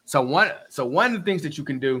 So one of the things that you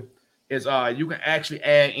can do is you can actually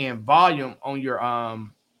add in volume on your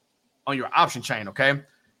option chain. Okay.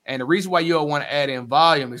 And the reason why you don't want to add in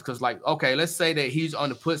volume is because, like, okay, let's say that he's on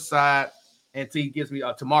the put side and he gives me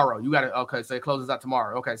tomorrow. You got to, okay, so it closes out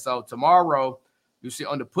tomorrow. Okay. So tomorrow, you see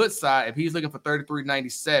on the put side, if he's looking for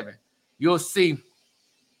 33.97, you'll see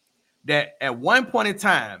that at one point in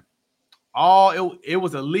time, it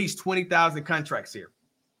was at least 20,000 contracts here,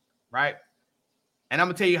 right? And I'm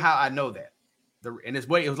gonna tell you how I know that. In this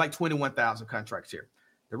way, it was like 21,000 contracts here.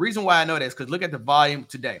 The reason why I know that is because look at the volume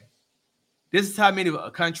today. This is how many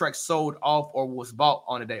contracts sold off or was bought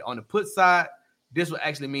on the day. On the put side, this would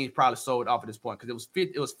actually mean probably sold off at this point because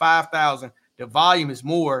it was 5,000. The volume is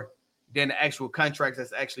more than the actual contracts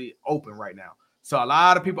that's actually open right now. So a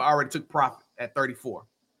lot of people already took profit at 34,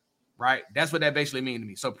 right? That's what that basically means to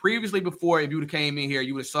me. So previously, before, if you would have came in here,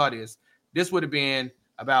 you would have saw this. This would have been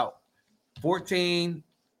about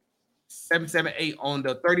 14,778 on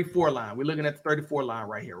the 34 line. We're looking at the 34 line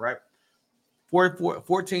right here, right?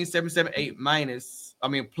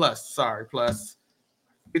 14,778 plus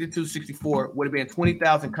 5264 would have been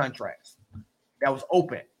 20,000 contracts that was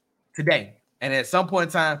open today. And at some point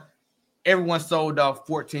in time, everyone sold off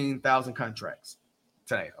 14,000 contracts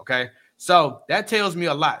today. Okay. So that tells me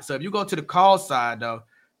a lot. So if you go to the call side, though,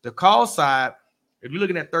 the call side, if you're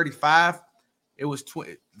looking at 35, it was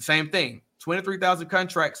same thing. 23,000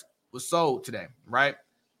 contracts was sold today, right?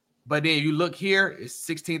 But then you look here, it's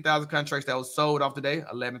 16,000 contracts that was sold off today,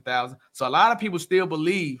 11,000. So a lot of people still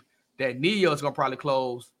believe that NEO is going to probably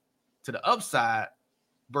close to the upside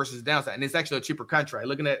versus downside. And it's actually a cheaper contract.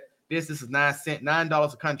 Looking at this is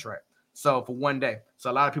 $9 a contract. So for one day.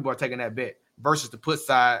 So a lot of people are taking that bet versus the put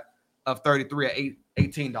side of 33 at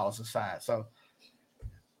 $18 a side. So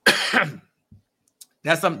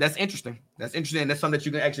that's interesting. That's interesting. That's something that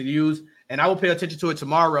you can actually use. And I will pay attention to it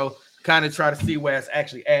tomorrow, kind of try to see where it's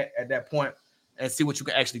actually at that point and see what you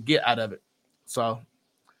can actually get out of it. So,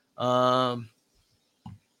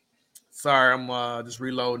 sorry, I'm just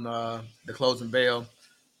reloading the closing bell.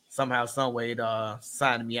 Somehow, some way, it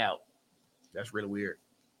signed me out. That's really weird.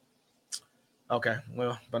 Okay,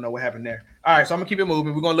 well, don't know what happened there. All right, so I'm gonna keep it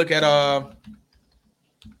moving. We're gonna look at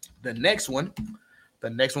the next one. The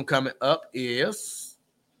next one coming up is,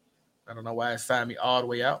 I don't know why it signed me all the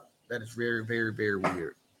way out. That is very, very, very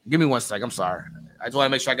weird. Give me 1 second. I'm sorry. I just want to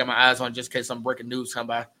make sure I got my eyes on just in case some breaking news come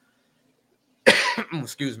by.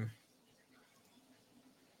 Excuse me.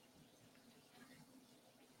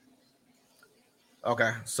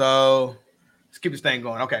 Okay, so let's keep this thing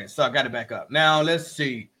going. Okay, so I got it back up. Now let's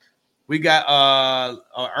see. We got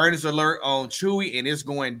earnings alert on Chewy, and it's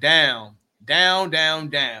going down.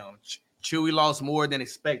 Chewy lost more than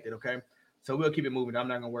expected. Okay, so we'll keep it moving. I'm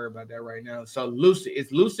not gonna worry about that right now. So Lucid,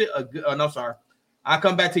 is Lucid a good? No, sorry. I'll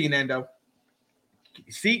come back to you, Nando.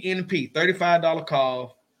 CNP, $35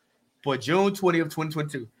 call for June 20th,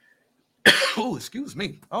 2022. Oh, excuse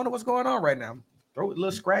me. I don't know what's going on right now. Throat a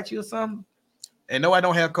little scratchy or something. And no, I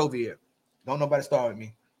don't have COVID. Don't nobody start with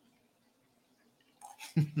me.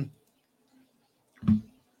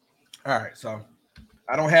 All right, so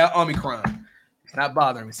I don't have Omicron. It's not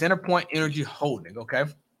bothering me. Centerpoint Energy Holding, okay?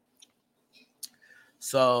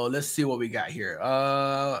 So let's see what we got here.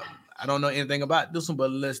 I don't know anything about this one, but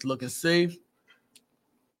let's look and see.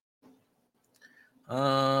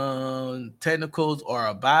 Technicals are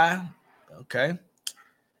a buy. Okay.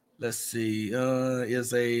 Let's see.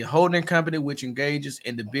 Is a holding company which engages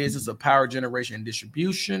in the business of power generation and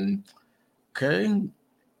distribution. Okay.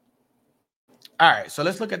 All right. So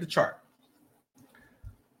let's look at the chart.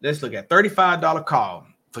 Let's look at $35 call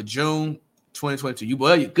for June 2022.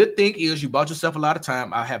 Your good thing is you bought yourself a lot of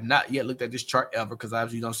time. I have not yet looked at this chart ever because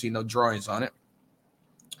obviously you don't see no drawings on it.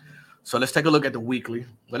 So let's take a look at the weekly.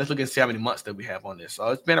 But let's look and see how many months that we have on this. So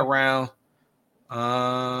it's been around.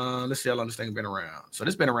 Let's see how long this thing's been around. So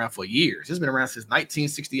this has been around for years. It's been around since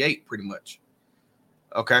 1968, pretty much.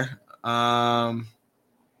 Okay.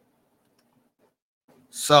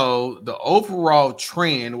 So the overall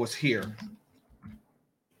trend was here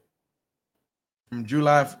from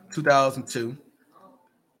July 2002.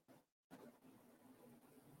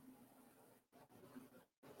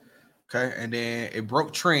 Okay, and then it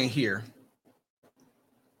broke trend here.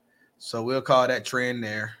 So we'll call that trend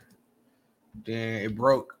there. Then it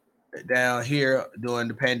broke down here during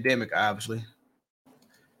the pandemic, obviously.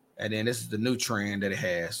 And then this is the new trend that it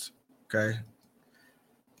has. Okay.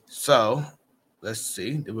 So let's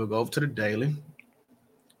see. Then we'll go over to the daily.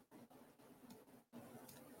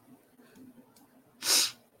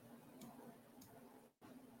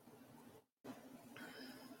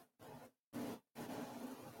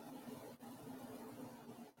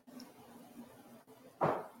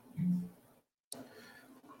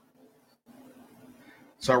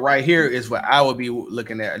 So right here is what I would be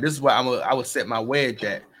looking at. This is what I would set my wedge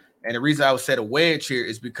at. And the reason I would set a wedge here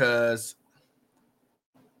is because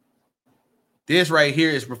this right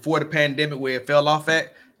here is before the pandemic where it fell off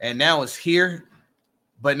at. And now it's here,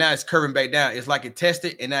 but now it's curving back down. It's like it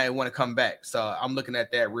tested and now it want to come back. So I'm looking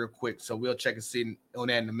at that real quick. So we'll check and see on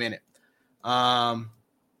that in a minute. And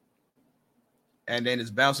then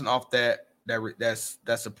it's bouncing off that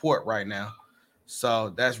support right now.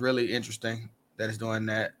 So that's really interesting that is doing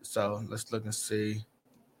that. So let's look and see.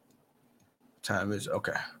 Time is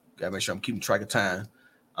okay. Gotta make sure I'm keeping track of time.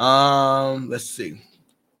 Let's see.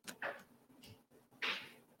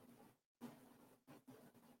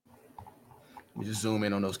 Let me just zoom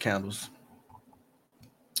in on those candles.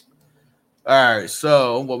 All right,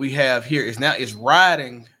 so what we have here is now it's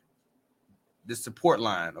riding the support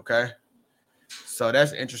line. Okay, so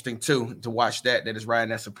that's interesting too to watch that is riding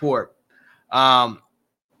that support.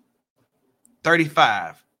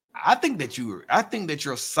 35. I think that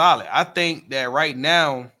you're solid. I think that right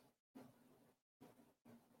now,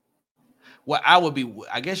 what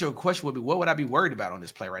I guess your question would be, what would I be worried about on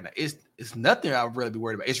this play right now? It's nothing I would really be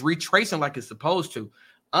worried about. It's retracing like it's supposed to.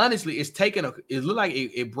 Honestly, it looked like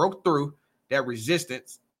it broke through that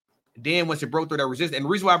resistance. Then once it broke through that resistance, and the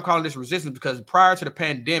reason why I'm calling this resistance because prior to the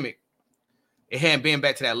pandemic, it hadn't been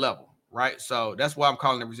back to that level, right? So that's why I'm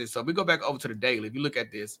calling it resistance. So if we go back over to the daily, if you look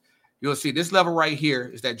at this, you'll see this level right here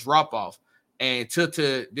is that drop off. And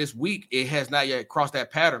to this week, it has not yet crossed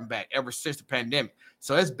that pattern back ever since the pandemic.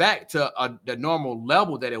 So it's back to the normal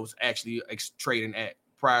level that it was actually trading at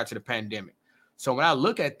prior to the pandemic. So when I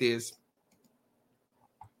look at this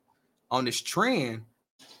on this trend,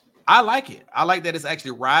 I like it. I like that it's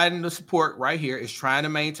actually riding the support right here. It's trying to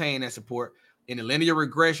maintain that support. In the linear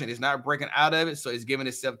regression, it's not breaking out of it. So it's giving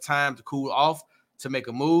itself time to cool off to make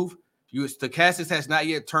a move. Stochastics has not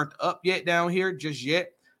yet turned up yet down here just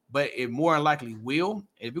yet, but it more than likely will.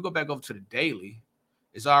 And if we go back over to the daily,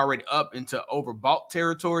 it's already up into overbought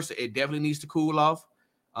territory, so it definitely needs to cool off.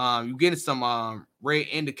 You're getting some red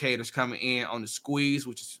indicators coming in on the squeeze,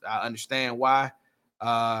 which is I understand why.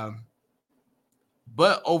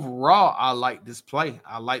 But overall, I like this play.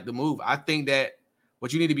 I like the move. I think that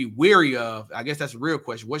what you need to be wary of, I guess that's a real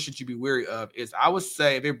question. What should you be wary of? Is I would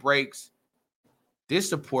say if it breaks this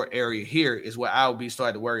support area here is what I would be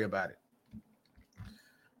starting to worry about it.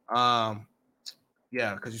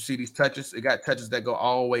 Yeah, because you see these touches, it got touches that go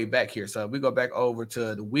all the way back here. So if we go back over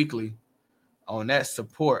to the weekly on that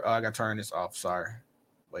support, I got to turn this off. Sorry.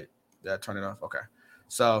 Wait, did I turn it off? Okay.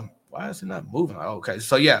 So why is it not moving? Oh, okay.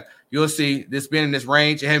 So yeah, you'll see this been in this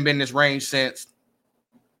range. It hasn't been in this range since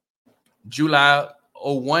July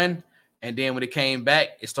 01. And then when it came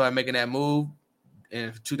back, it started making that move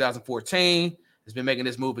in 2014. It's been making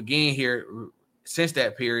this move again here since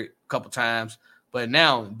that period a couple times. But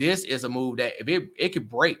now this is a move that if it could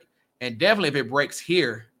break, and definitely if it breaks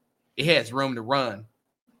here, it has room to run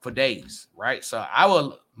for days, right? So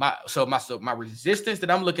my resistance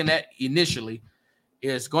that I'm looking at initially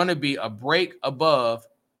is going to be a break above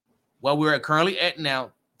what we're currently at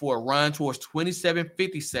now for a run towards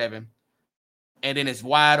 27.57, and then it's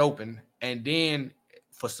wide open. And then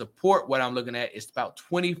for support, what I'm looking at is about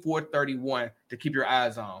 24.31 to keep your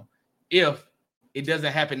eyes on. If it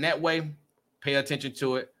doesn't happen that way, pay attention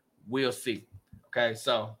to it. We'll see. Okay,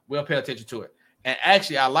 so we'll pay attention to it. And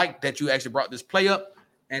actually, I like that you actually brought this play up,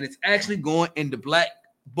 and it's actually going in the black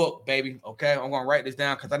book, baby. Okay, I'm going to write this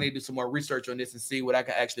down because I need to do some more research on this and see what I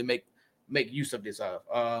can actually make use of this of.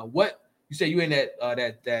 What you say you in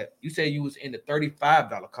that you say you was in the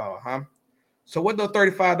 $35 call, huh? So what those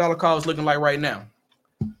 $35 calls looking like right now?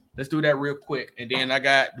 Let's do that real quick, and then I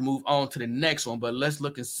got to move on to the next one. But let's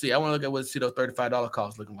look and see. I want to look at what see those $35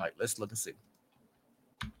 calls looking like. Let's look and see.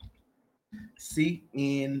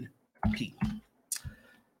 CNP.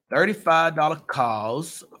 $35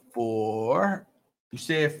 calls for, you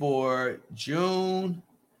said for June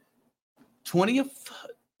 20th?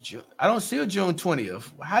 I don't see a June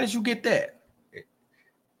 20th. How did you get that?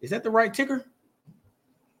 Is that the right ticker?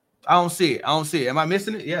 I don't see it. Am I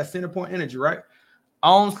missing it? Yeah, Center Point Energy, right? I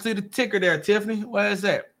don't see the ticker there, Tiffany. Where is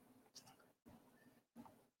that?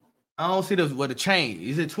 I don't see the change.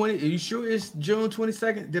 Is it 20? Are you sure it's June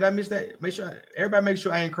 22nd? Did I miss that? Everybody make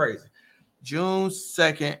sure I ain't crazy. June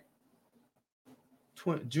 2nd,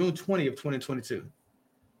 June 20th, 2022.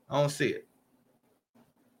 I don't see it.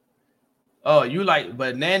 Oh,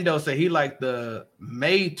 but Nando said he liked the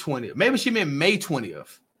May 20th. Maybe she meant May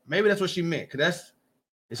 20th. Maybe that's what she meant, because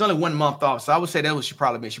it's only 1 month off. So I would say that's what she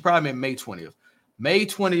probably meant. She probably meant May 20th. May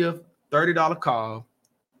 20th, $30 call.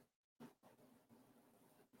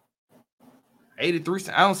 83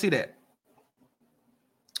 cents. I don't see that.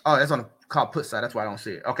 Oh, that's on the call put side. That's why I don't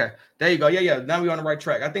see it. Okay. There you go. Yeah. Now we're on the right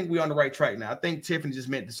track. I think we're on the right track now. I think Tiffany just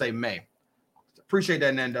meant to say May. Appreciate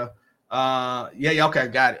that, Nando. Yeah. Okay.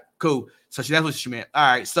 Got it. Cool. So that's what she meant.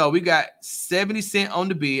 All right. So we got 70 cents on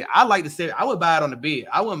the bid. I like to say I would buy it on the bid.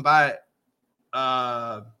 I wouldn't buy it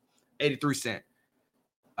 83 cents.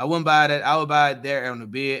 I wouldn't buy that. I would buy it there on the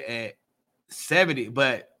bid at 70.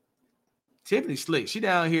 But Tiffany slick. She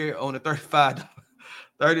down here on the $35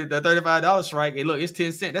 the $35 strike. Hey, look, it's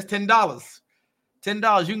 10 cents. That's $10.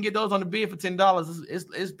 $10. You can get those on the bid for $10.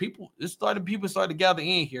 It's people. People starting to gather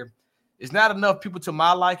in here. It's not enough people to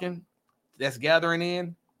my liking that's gathering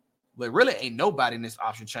in, but really ain't nobody in this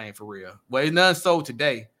option chain for real. Well, it's none sold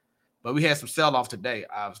today, but we had some sell off today,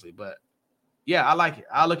 obviously. But yeah, I like it.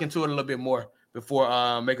 I'll look into it a little bit more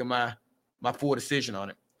before making my full decision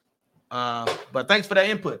on it. But thanks for that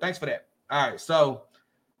input. Thanks for that. All right, so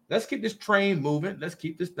let's keep this train moving. Let's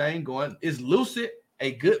keep this thing going. Is Lucid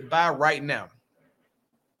a good buy right now?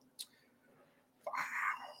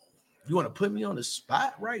 You want to put me on the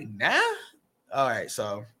spot right now? All right,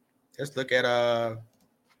 so let's look at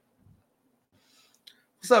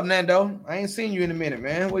what's up, Nando? I ain't seen you in a minute,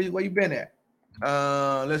 man. Where you been at?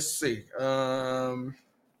 Let's see.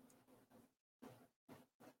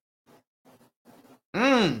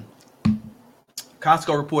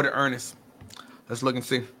 Costco reported earnings. Let's look and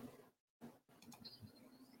see.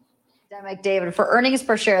 David, for earnings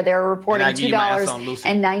per share, they're reporting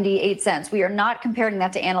 $2.98. We are not comparing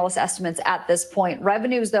that to analyst estimates at this point.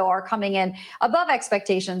 Revenues, though, are coming in above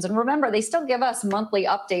expectations. And remember, they still give us monthly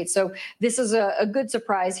updates. So this is a good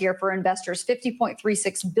surprise here for investors.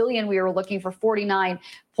 $50.36 billion. We were looking for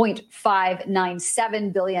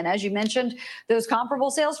 $49.597 billion. As you mentioned, those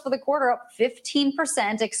comparable sales for the quarter up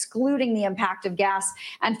 15%, excluding the impact of gas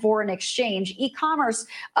and foreign exchange. E-commerce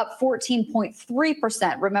up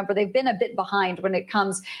 14.3%. Remember, they've been a bit behind when it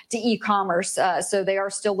comes to e-commerce, so they are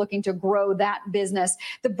still looking to grow that business.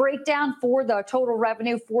 The breakdown for the total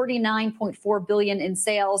revenue, $49.4 billion in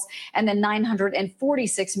sales, and then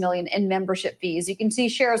 $946 million in membership fees. You can see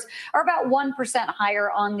shares are about 1%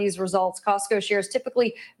 higher on these results. Costco shares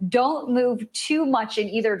typically don't move too much in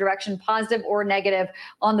either direction, positive or negative,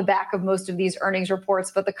 on the back of most of these earnings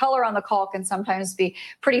reports. But the color on the call can sometimes be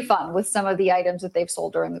pretty fun with some of the items that they've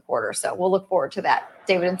sold during the quarter. So we'll look forward to that.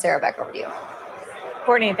 David and Sarah, back over to you.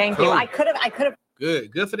 Courtney, thank you. I could have.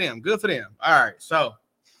 Good for them. Good for them. All right. So a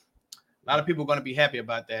lot of people are going to be happy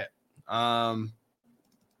about that. All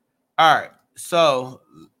right. So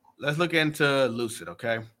let's look into Lucid.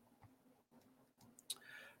 Okay.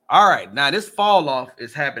 All right, now this fall off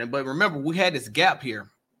is happening, but remember we had this gap here.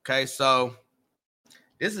 Okay, so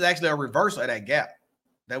this is actually a reversal of that gap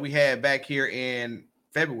that we had back here in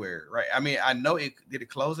February, right? I mean, I know did it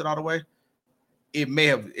close it all the way? It may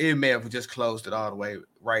have just closed it all the way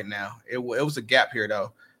right now. It was a gap here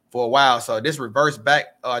though for a while. So this reverse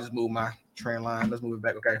back. Oh, I just moved my trend line. Let's move it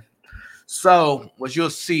back. Okay. So what you'll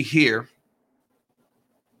see here,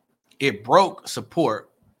 it broke support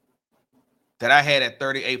that I had at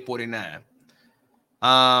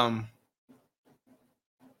 38.49.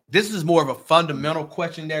 This is more of a fundamental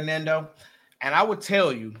question there, Nando. And I would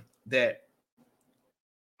tell you that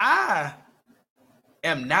I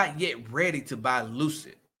am not yet ready to buy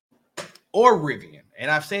Lucid or Rivian.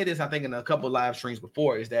 And I've said this, I think, in a couple of live streams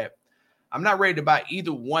before, is that I'm not ready to buy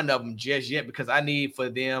either one of them just yet because I need for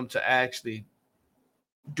them to actually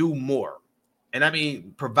do more. And I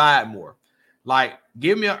mean, provide more. Like,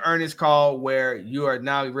 give me an earnings call where you are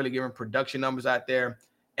now really giving production numbers out there.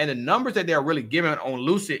 And the numbers that they're really giving on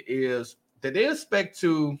Lucid is that they expect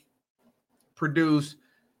to produce,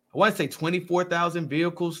 I want to say 24,000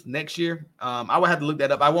 vehicles next year. I would have to look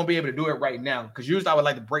that up. I won't be able to do it right now because usually I would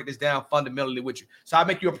like to break this down fundamentally with you. So I'll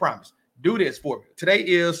make you a promise. Do this for me. Today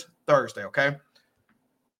is Thursday, okay?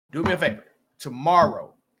 Do me a favor.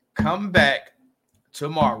 Tomorrow, come back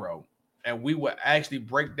tomorrow, and we will actually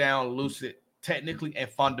break down Lucid technically and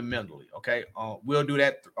fundamentally, okay? We'll do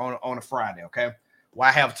that on a Friday, okay? Where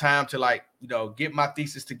I have time to, get my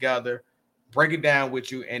thesis together, break it down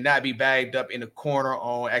with you, and not be bagged up in the corner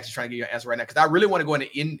on actually trying to get you an answer right now. Because I really want to go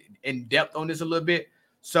in depth on this a little bit.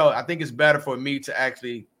 So I think it's better for me to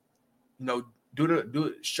actually,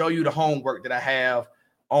 show you the homework that I have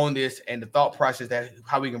on this and the thought process that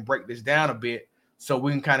how we can break this down a bit so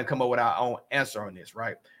we can kind of come up with our own answer on this,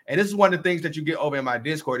 right? And this is one of the things that you get over in my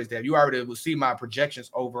Discord is that you already will see my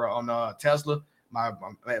projections over on Tesla, my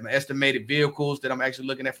estimated vehicles that I'm actually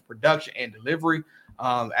looking at for production and delivery,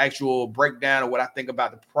 actual breakdown of what I think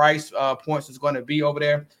about the price points is going to be over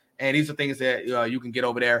there. And these are things that you can get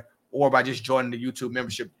over there or by just joining the YouTube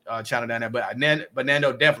membership channel down there. But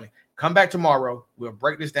Nando, definitely come back tomorrow. We'll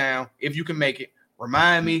break this down if you can make it.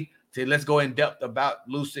 Remind me to let's go in depth about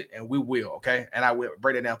Lucid, and we will, okay? And I will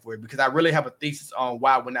break it down for you because I really have a thesis on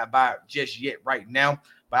why I would not buy it just yet right now.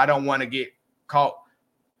 But I don't want to get caught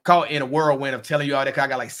in a whirlwind of telling you all that. I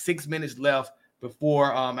got like 6 minutes left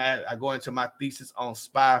before I go into my thesis on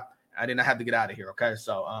SPY, and then I have to get out of here, okay?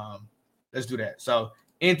 So let's do that. So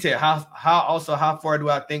Intel, how far do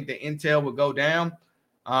I think that Intel will go down?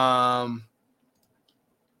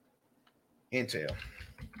 Intel.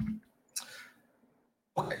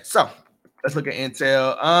 Okay, so let's look at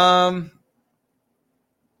Intel.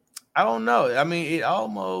 I don't know. I mean, it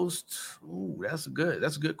almost. Ooh, that's a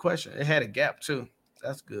good question. It had a gap too.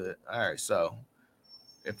 That's good. All right, so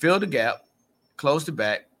it filled the gap, closed it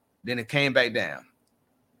back, then it came back down.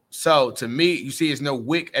 So to me, you see, there's no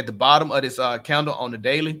wick at the bottom of this candle on the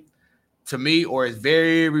daily. To me, or it's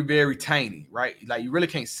very, very tiny, right? Like you really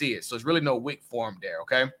can't see it. So it's really no wick formed there.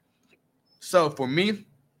 Okay. So for me,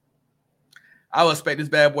 I would expect this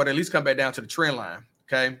bad boy to at least come back down to the trend line.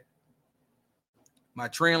 Okay. My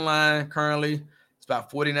trend line currently is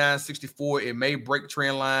about 49.64. It may break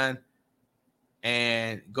trend line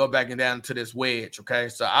and go back and down to this wedge. Okay.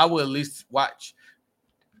 So I will at least watch.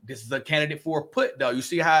 This is a candidate for a put, though. You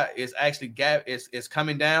see how it's actually it's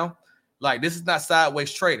coming down. Like this is not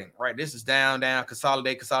sideways trading, right? This is down,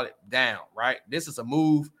 consolidate, down, right? This is a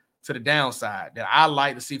move to the downside that I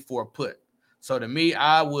like to see for a put. So to me,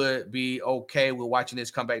 I would be okay with watching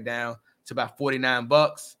this come back down to about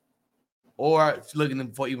 $49 or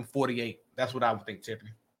looking for even 48. That's what I would think,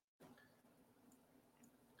 Tiffany.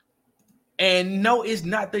 And no, it's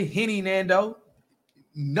not the Henny, Nando.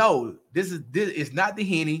 No, this is not the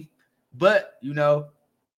Henny, but you know,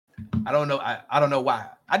 I don't know. I don't know why.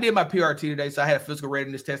 I did my PRT today, so I had a physical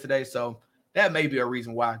readiness test today. So that may be a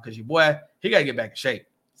reason why, because your boy, he got to get back in shape.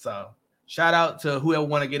 So shout out to whoever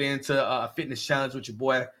want to get into a fitness challenge with your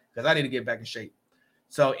boy, because I need to get back in shape.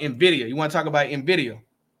 So NVIDIA, you want to talk about NVIDIA?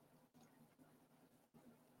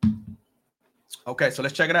 Okay, so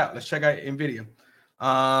let's check it out. Let's check out NVIDIA.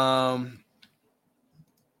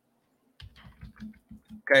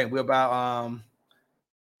 Okay, we're about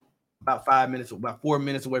 4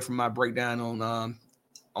 minutes away from my breakdown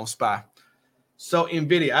on SPY. So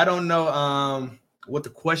NVIDIA, I don't know what the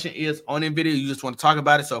question is on NVIDIA. You just want to talk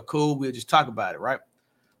about it, so cool. We'll just talk about it, right?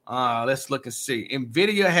 Let's look and see.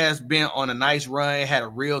 NVIDIA has been on a nice run. It had a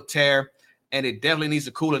real tear, and it definitely needs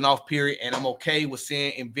a cooling off period. And I'm okay with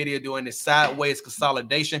seeing NVIDIA doing this sideways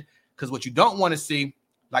consolidation, because what you don't want to see,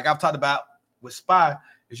 like I've talked about with SPY,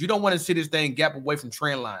 is you don't want to see this thing gap away from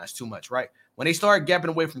trend lines too much, right? When they start gapping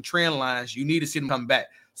away from trend lines, you need to see them come back.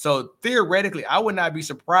 So theoretically, I would not be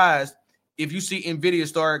surprised if you see NVIDIA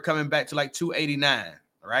start coming back to like 289,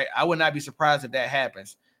 right? I would not be surprised if that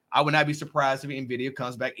happens. I would not be surprised if NVIDIA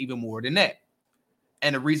comes back even more than that.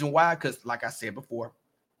 And the reason why, because like I said before,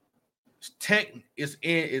 tech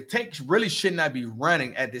really should not be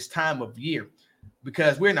running at this time of year,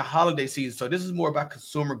 because we're in the holiday season. So this is more about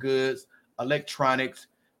consumer goods, electronics,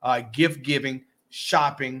 gift giving,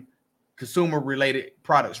 shopping, consumer related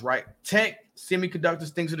products, right? Tech, semiconductors,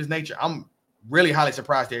 things of this nature. I'm really highly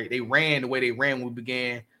surprised they ran the way they ran when we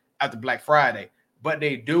began after Black Friday, but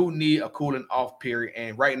they do need a cooling off period.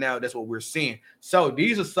 And right now that's what we're seeing. So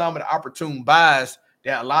these are some of the opportune buys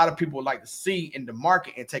that a lot of people like to see in the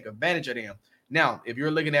market and take advantage of them. Now, if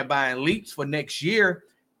you're looking at buying leaps for next year,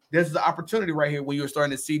 this is the opportunity right here when you're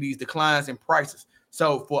starting to see these declines in prices.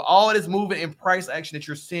 So for all this movement in price action that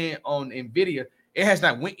you're seeing on NVIDIA, it has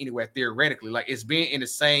not went anywhere theoretically. Like it's been in the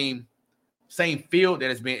same field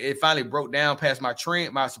that it finally broke down past my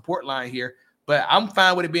support line here. But I'm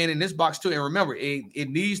fine with it being in this box too. And remember, it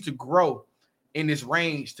needs to grow in this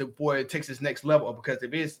range before it takes its next level. Because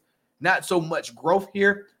if it's not so much growth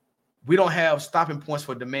here, we don't have stopping points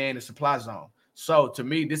for demand and supply zone. So to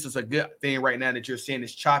me, this is a good thing right now that you're seeing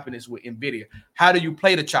this choppiness with NVIDIA. How do you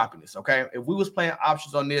play the choppiness? Okay. If we was playing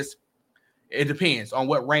options on this, it depends on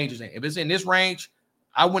what range is in. If it's in this range,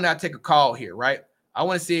 I would not take a call here, right? I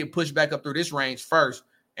want to see it push back up through this range first.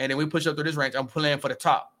 And then we push up through this range. I'm playing for the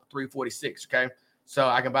top, 346. Okay. So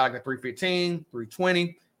I can buy like a 315,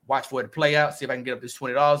 320, watch for it to play out, see if I can get up this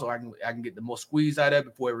 $20, or I can get the most squeeze out of it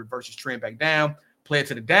before it reverses trend back down. Play it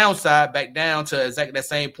to the downside, back down to exactly that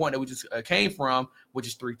same point that we just came from, which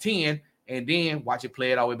is 310, and then watch it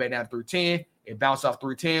play it all the way back down to 310. It bounce off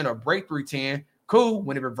 310 or break 310. Cool.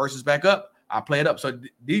 When it reverses back up, I play it up. So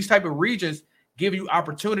these type of regions give you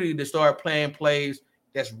opportunity to start playing plays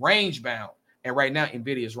that's range bound. And right now,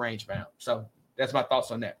 NVIDIA is range bound. So that's my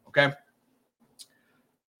thoughts on that. Okay.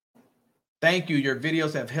 Thank you. Your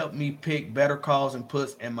videos have helped me pick better calls and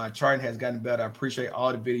puts, and my charting has gotten better. I appreciate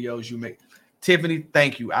all the videos you make. Tiffany,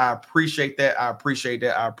 thank you. I appreciate that. I appreciate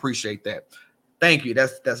that. Thank you.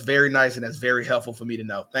 That's very nice, and that's very helpful for me to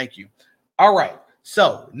know. Thank you. All right.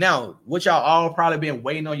 So now what y'all all probably been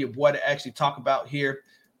waiting on your boy to actually talk about here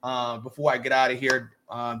before I get out of here,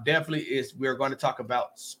 definitely is we're going to talk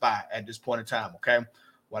about SPY at this point in time, okay?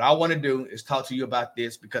 What I want to do is talk to you about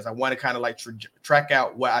this because I want to kind of like track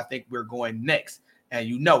out where I think we're going next. And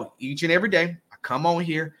you know, each and every day I come on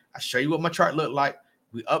here, I show you what my chart look like.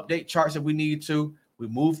 We update charts if we need to. We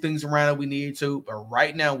move things around if we need to. But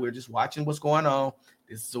right now, we're just watching what's going on.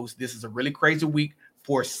 This is a really crazy week.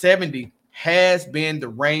 470 has been the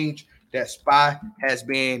range that SPY has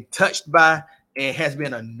been touched by and has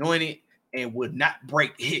been anointed and would not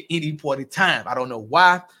hit any point in time. I don't know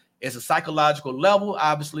why. It's a psychological level,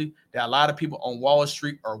 obviously, that a lot of people on Wall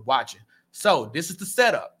Street are watching. So this is the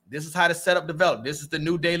setup. This is how the setup developed. This is the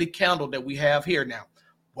new daily candle that we have here now.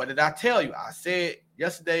 What did I tell you? I said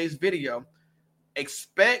yesterday's video,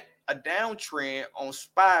 expect a downtrend on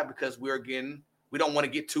SPY because we don't want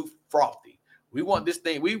to get too frothy. We want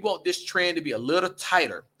this trend to be a little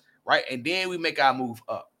tighter, right? And then we make our move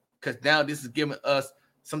up because now this is giving us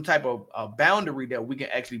some type of boundary that we can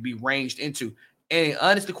actually be ranged into. And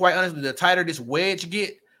quite honestly, the tighter this wedge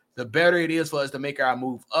get, the better it is for us to make our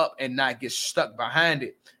move up and not get stuck behind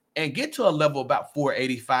it and get to a level about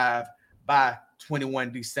 485 by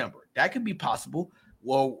 21 December. That could be possible.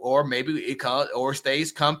 Well, or maybe it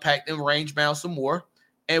stays compact and range bound some more,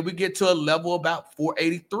 and we get to a level about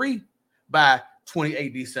 483 by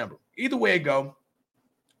 28 December. Either way it go,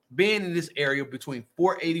 being in this area between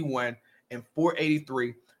 481 and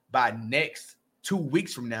 483 by next 2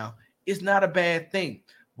 weeks from now is not a bad thing.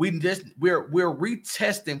 We're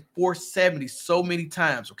retesting 470 so many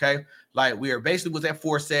times, okay? Like we basically was at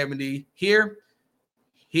 470 here,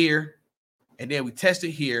 and then we tested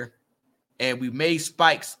here, and we made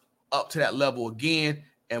spikes up to that level again,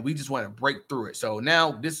 and we just want to break through it. So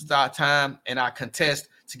now this is our time and our contest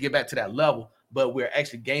to get back to that level, but we're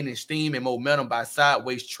actually gaining steam and momentum by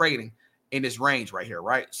sideways trading in this range right here,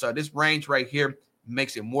 right? So this range right here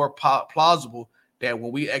makes it more plausible that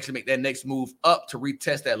when we actually make that next move up to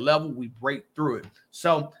retest that level, we break through it.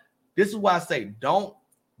 So this is why I say don't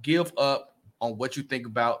give up on what you think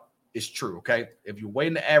about is true, okay? If you're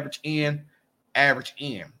waiting to average in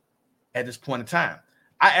at this point in time.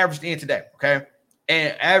 I averaged in today, okay?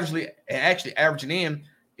 And actually averaging in,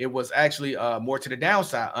 it was actually more to the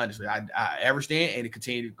downside, honestly. I averaged in and it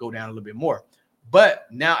continued to go down a little bit more. But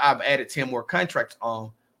now I've added 10 more contracts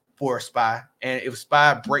on for SPY, and if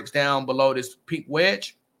SPY breaks down below this peak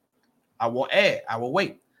wedge, I won't add. I will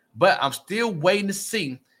wait. But I'm still waiting to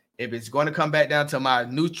see if it's going to come back down to my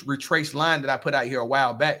new retrace line that I put out here a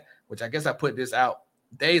while back, which I guess I put this out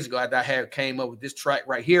days ago after I came up with this track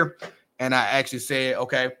right here, and I actually said,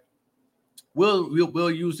 okay,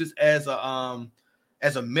 we'll use this as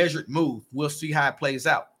a measured move. We'll see how it plays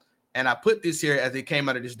out. And I put this here as it came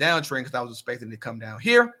out of this downtrend because I was expecting it to come down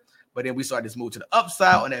here. But then we saw this move to the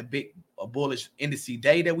upside on that big bullish indice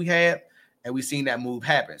day that we had, and we seen that move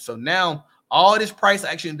happen. So now all this price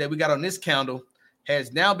action that we got on this candle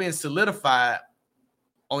has now been solidified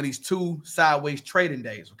on these two sideways trading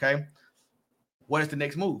days, okay? What is the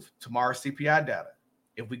next move? Tomorrow's CPI data.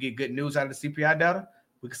 If we get good news out of the CPI data,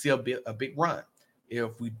 we can see a big run.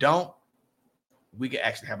 If we don't, we can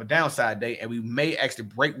actually have a downside day, and we may actually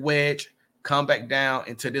break wedge, come back down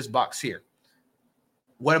into this box here.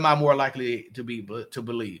 What am I more likely to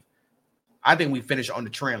believe? I think we finish on the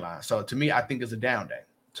trend line. So to me, I think it's a down day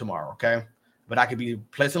tomorrow, okay? But I could be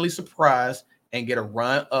pleasantly surprised and get a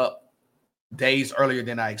run up days earlier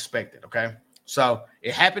than I expected, okay? So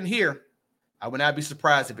it happened here. I would not be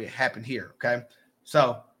surprised if it happened here, okay?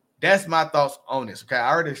 So that's my thoughts on this, okay?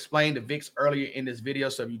 I already explained the VIX earlier in this video,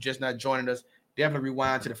 so if you're just not joining us, definitely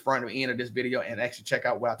rewind to the front or end of this video and actually check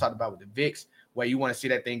out what I talked about with the VIX, where you want to see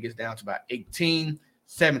that thing gets down to about 18,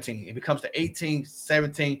 17. If it comes to 18,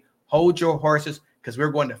 17, hold your horses because we're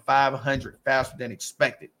going to 500 faster than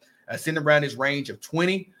expected. Sitting around this range of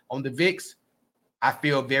 20 on the VIX, I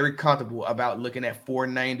feel very comfortable about looking at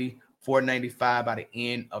 490, 495 by the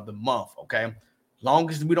end of the month, okay? Long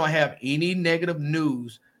as we don't have any negative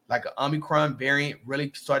news like an Omicron variant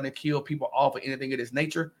really starting to kill people off or anything of this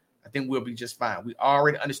nature, I think we'll be just fine. We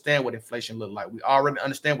already understand what inflation look like. We already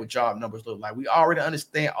understand what job numbers look like. We already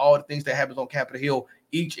understand all the things that happens on Capitol Hill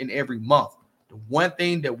each and every month. The one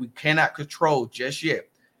thing that we cannot control just yet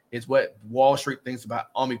is what Wall Street thinks about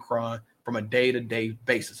Omicron from a day-to-day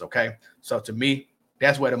basis, okay? So to me,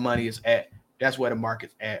 that's where the money is at. That's where the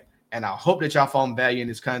market's at. And I hope that y'all found value in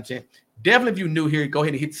this content. Definitely, if you're new here, go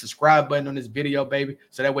ahead and hit the subscribe button on this video, baby.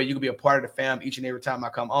 So that way you can be a part of the fam each and every time I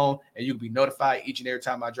come on, and you can be notified each and every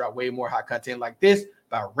time I drop way more hot content like this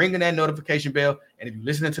by ringing that notification bell. And if you're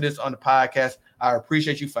listening to this on the podcast, I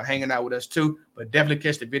appreciate you for hanging out with us too. But definitely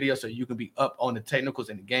catch the video so you can be up on the technicals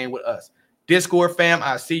in the game with us. Discord fam,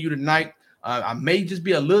 I'll see you tonight. I may just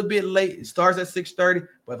be a little bit late. It starts at 6:30,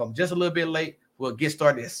 but if I'm just a little bit late, we'll get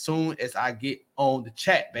started as soon as I get on the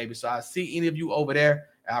chat, baby. So I see any of you over there.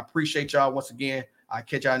 I appreciate y'all once again. I'll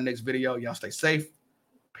catch y'all in the next video. Y'all stay safe.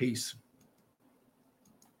 Peace.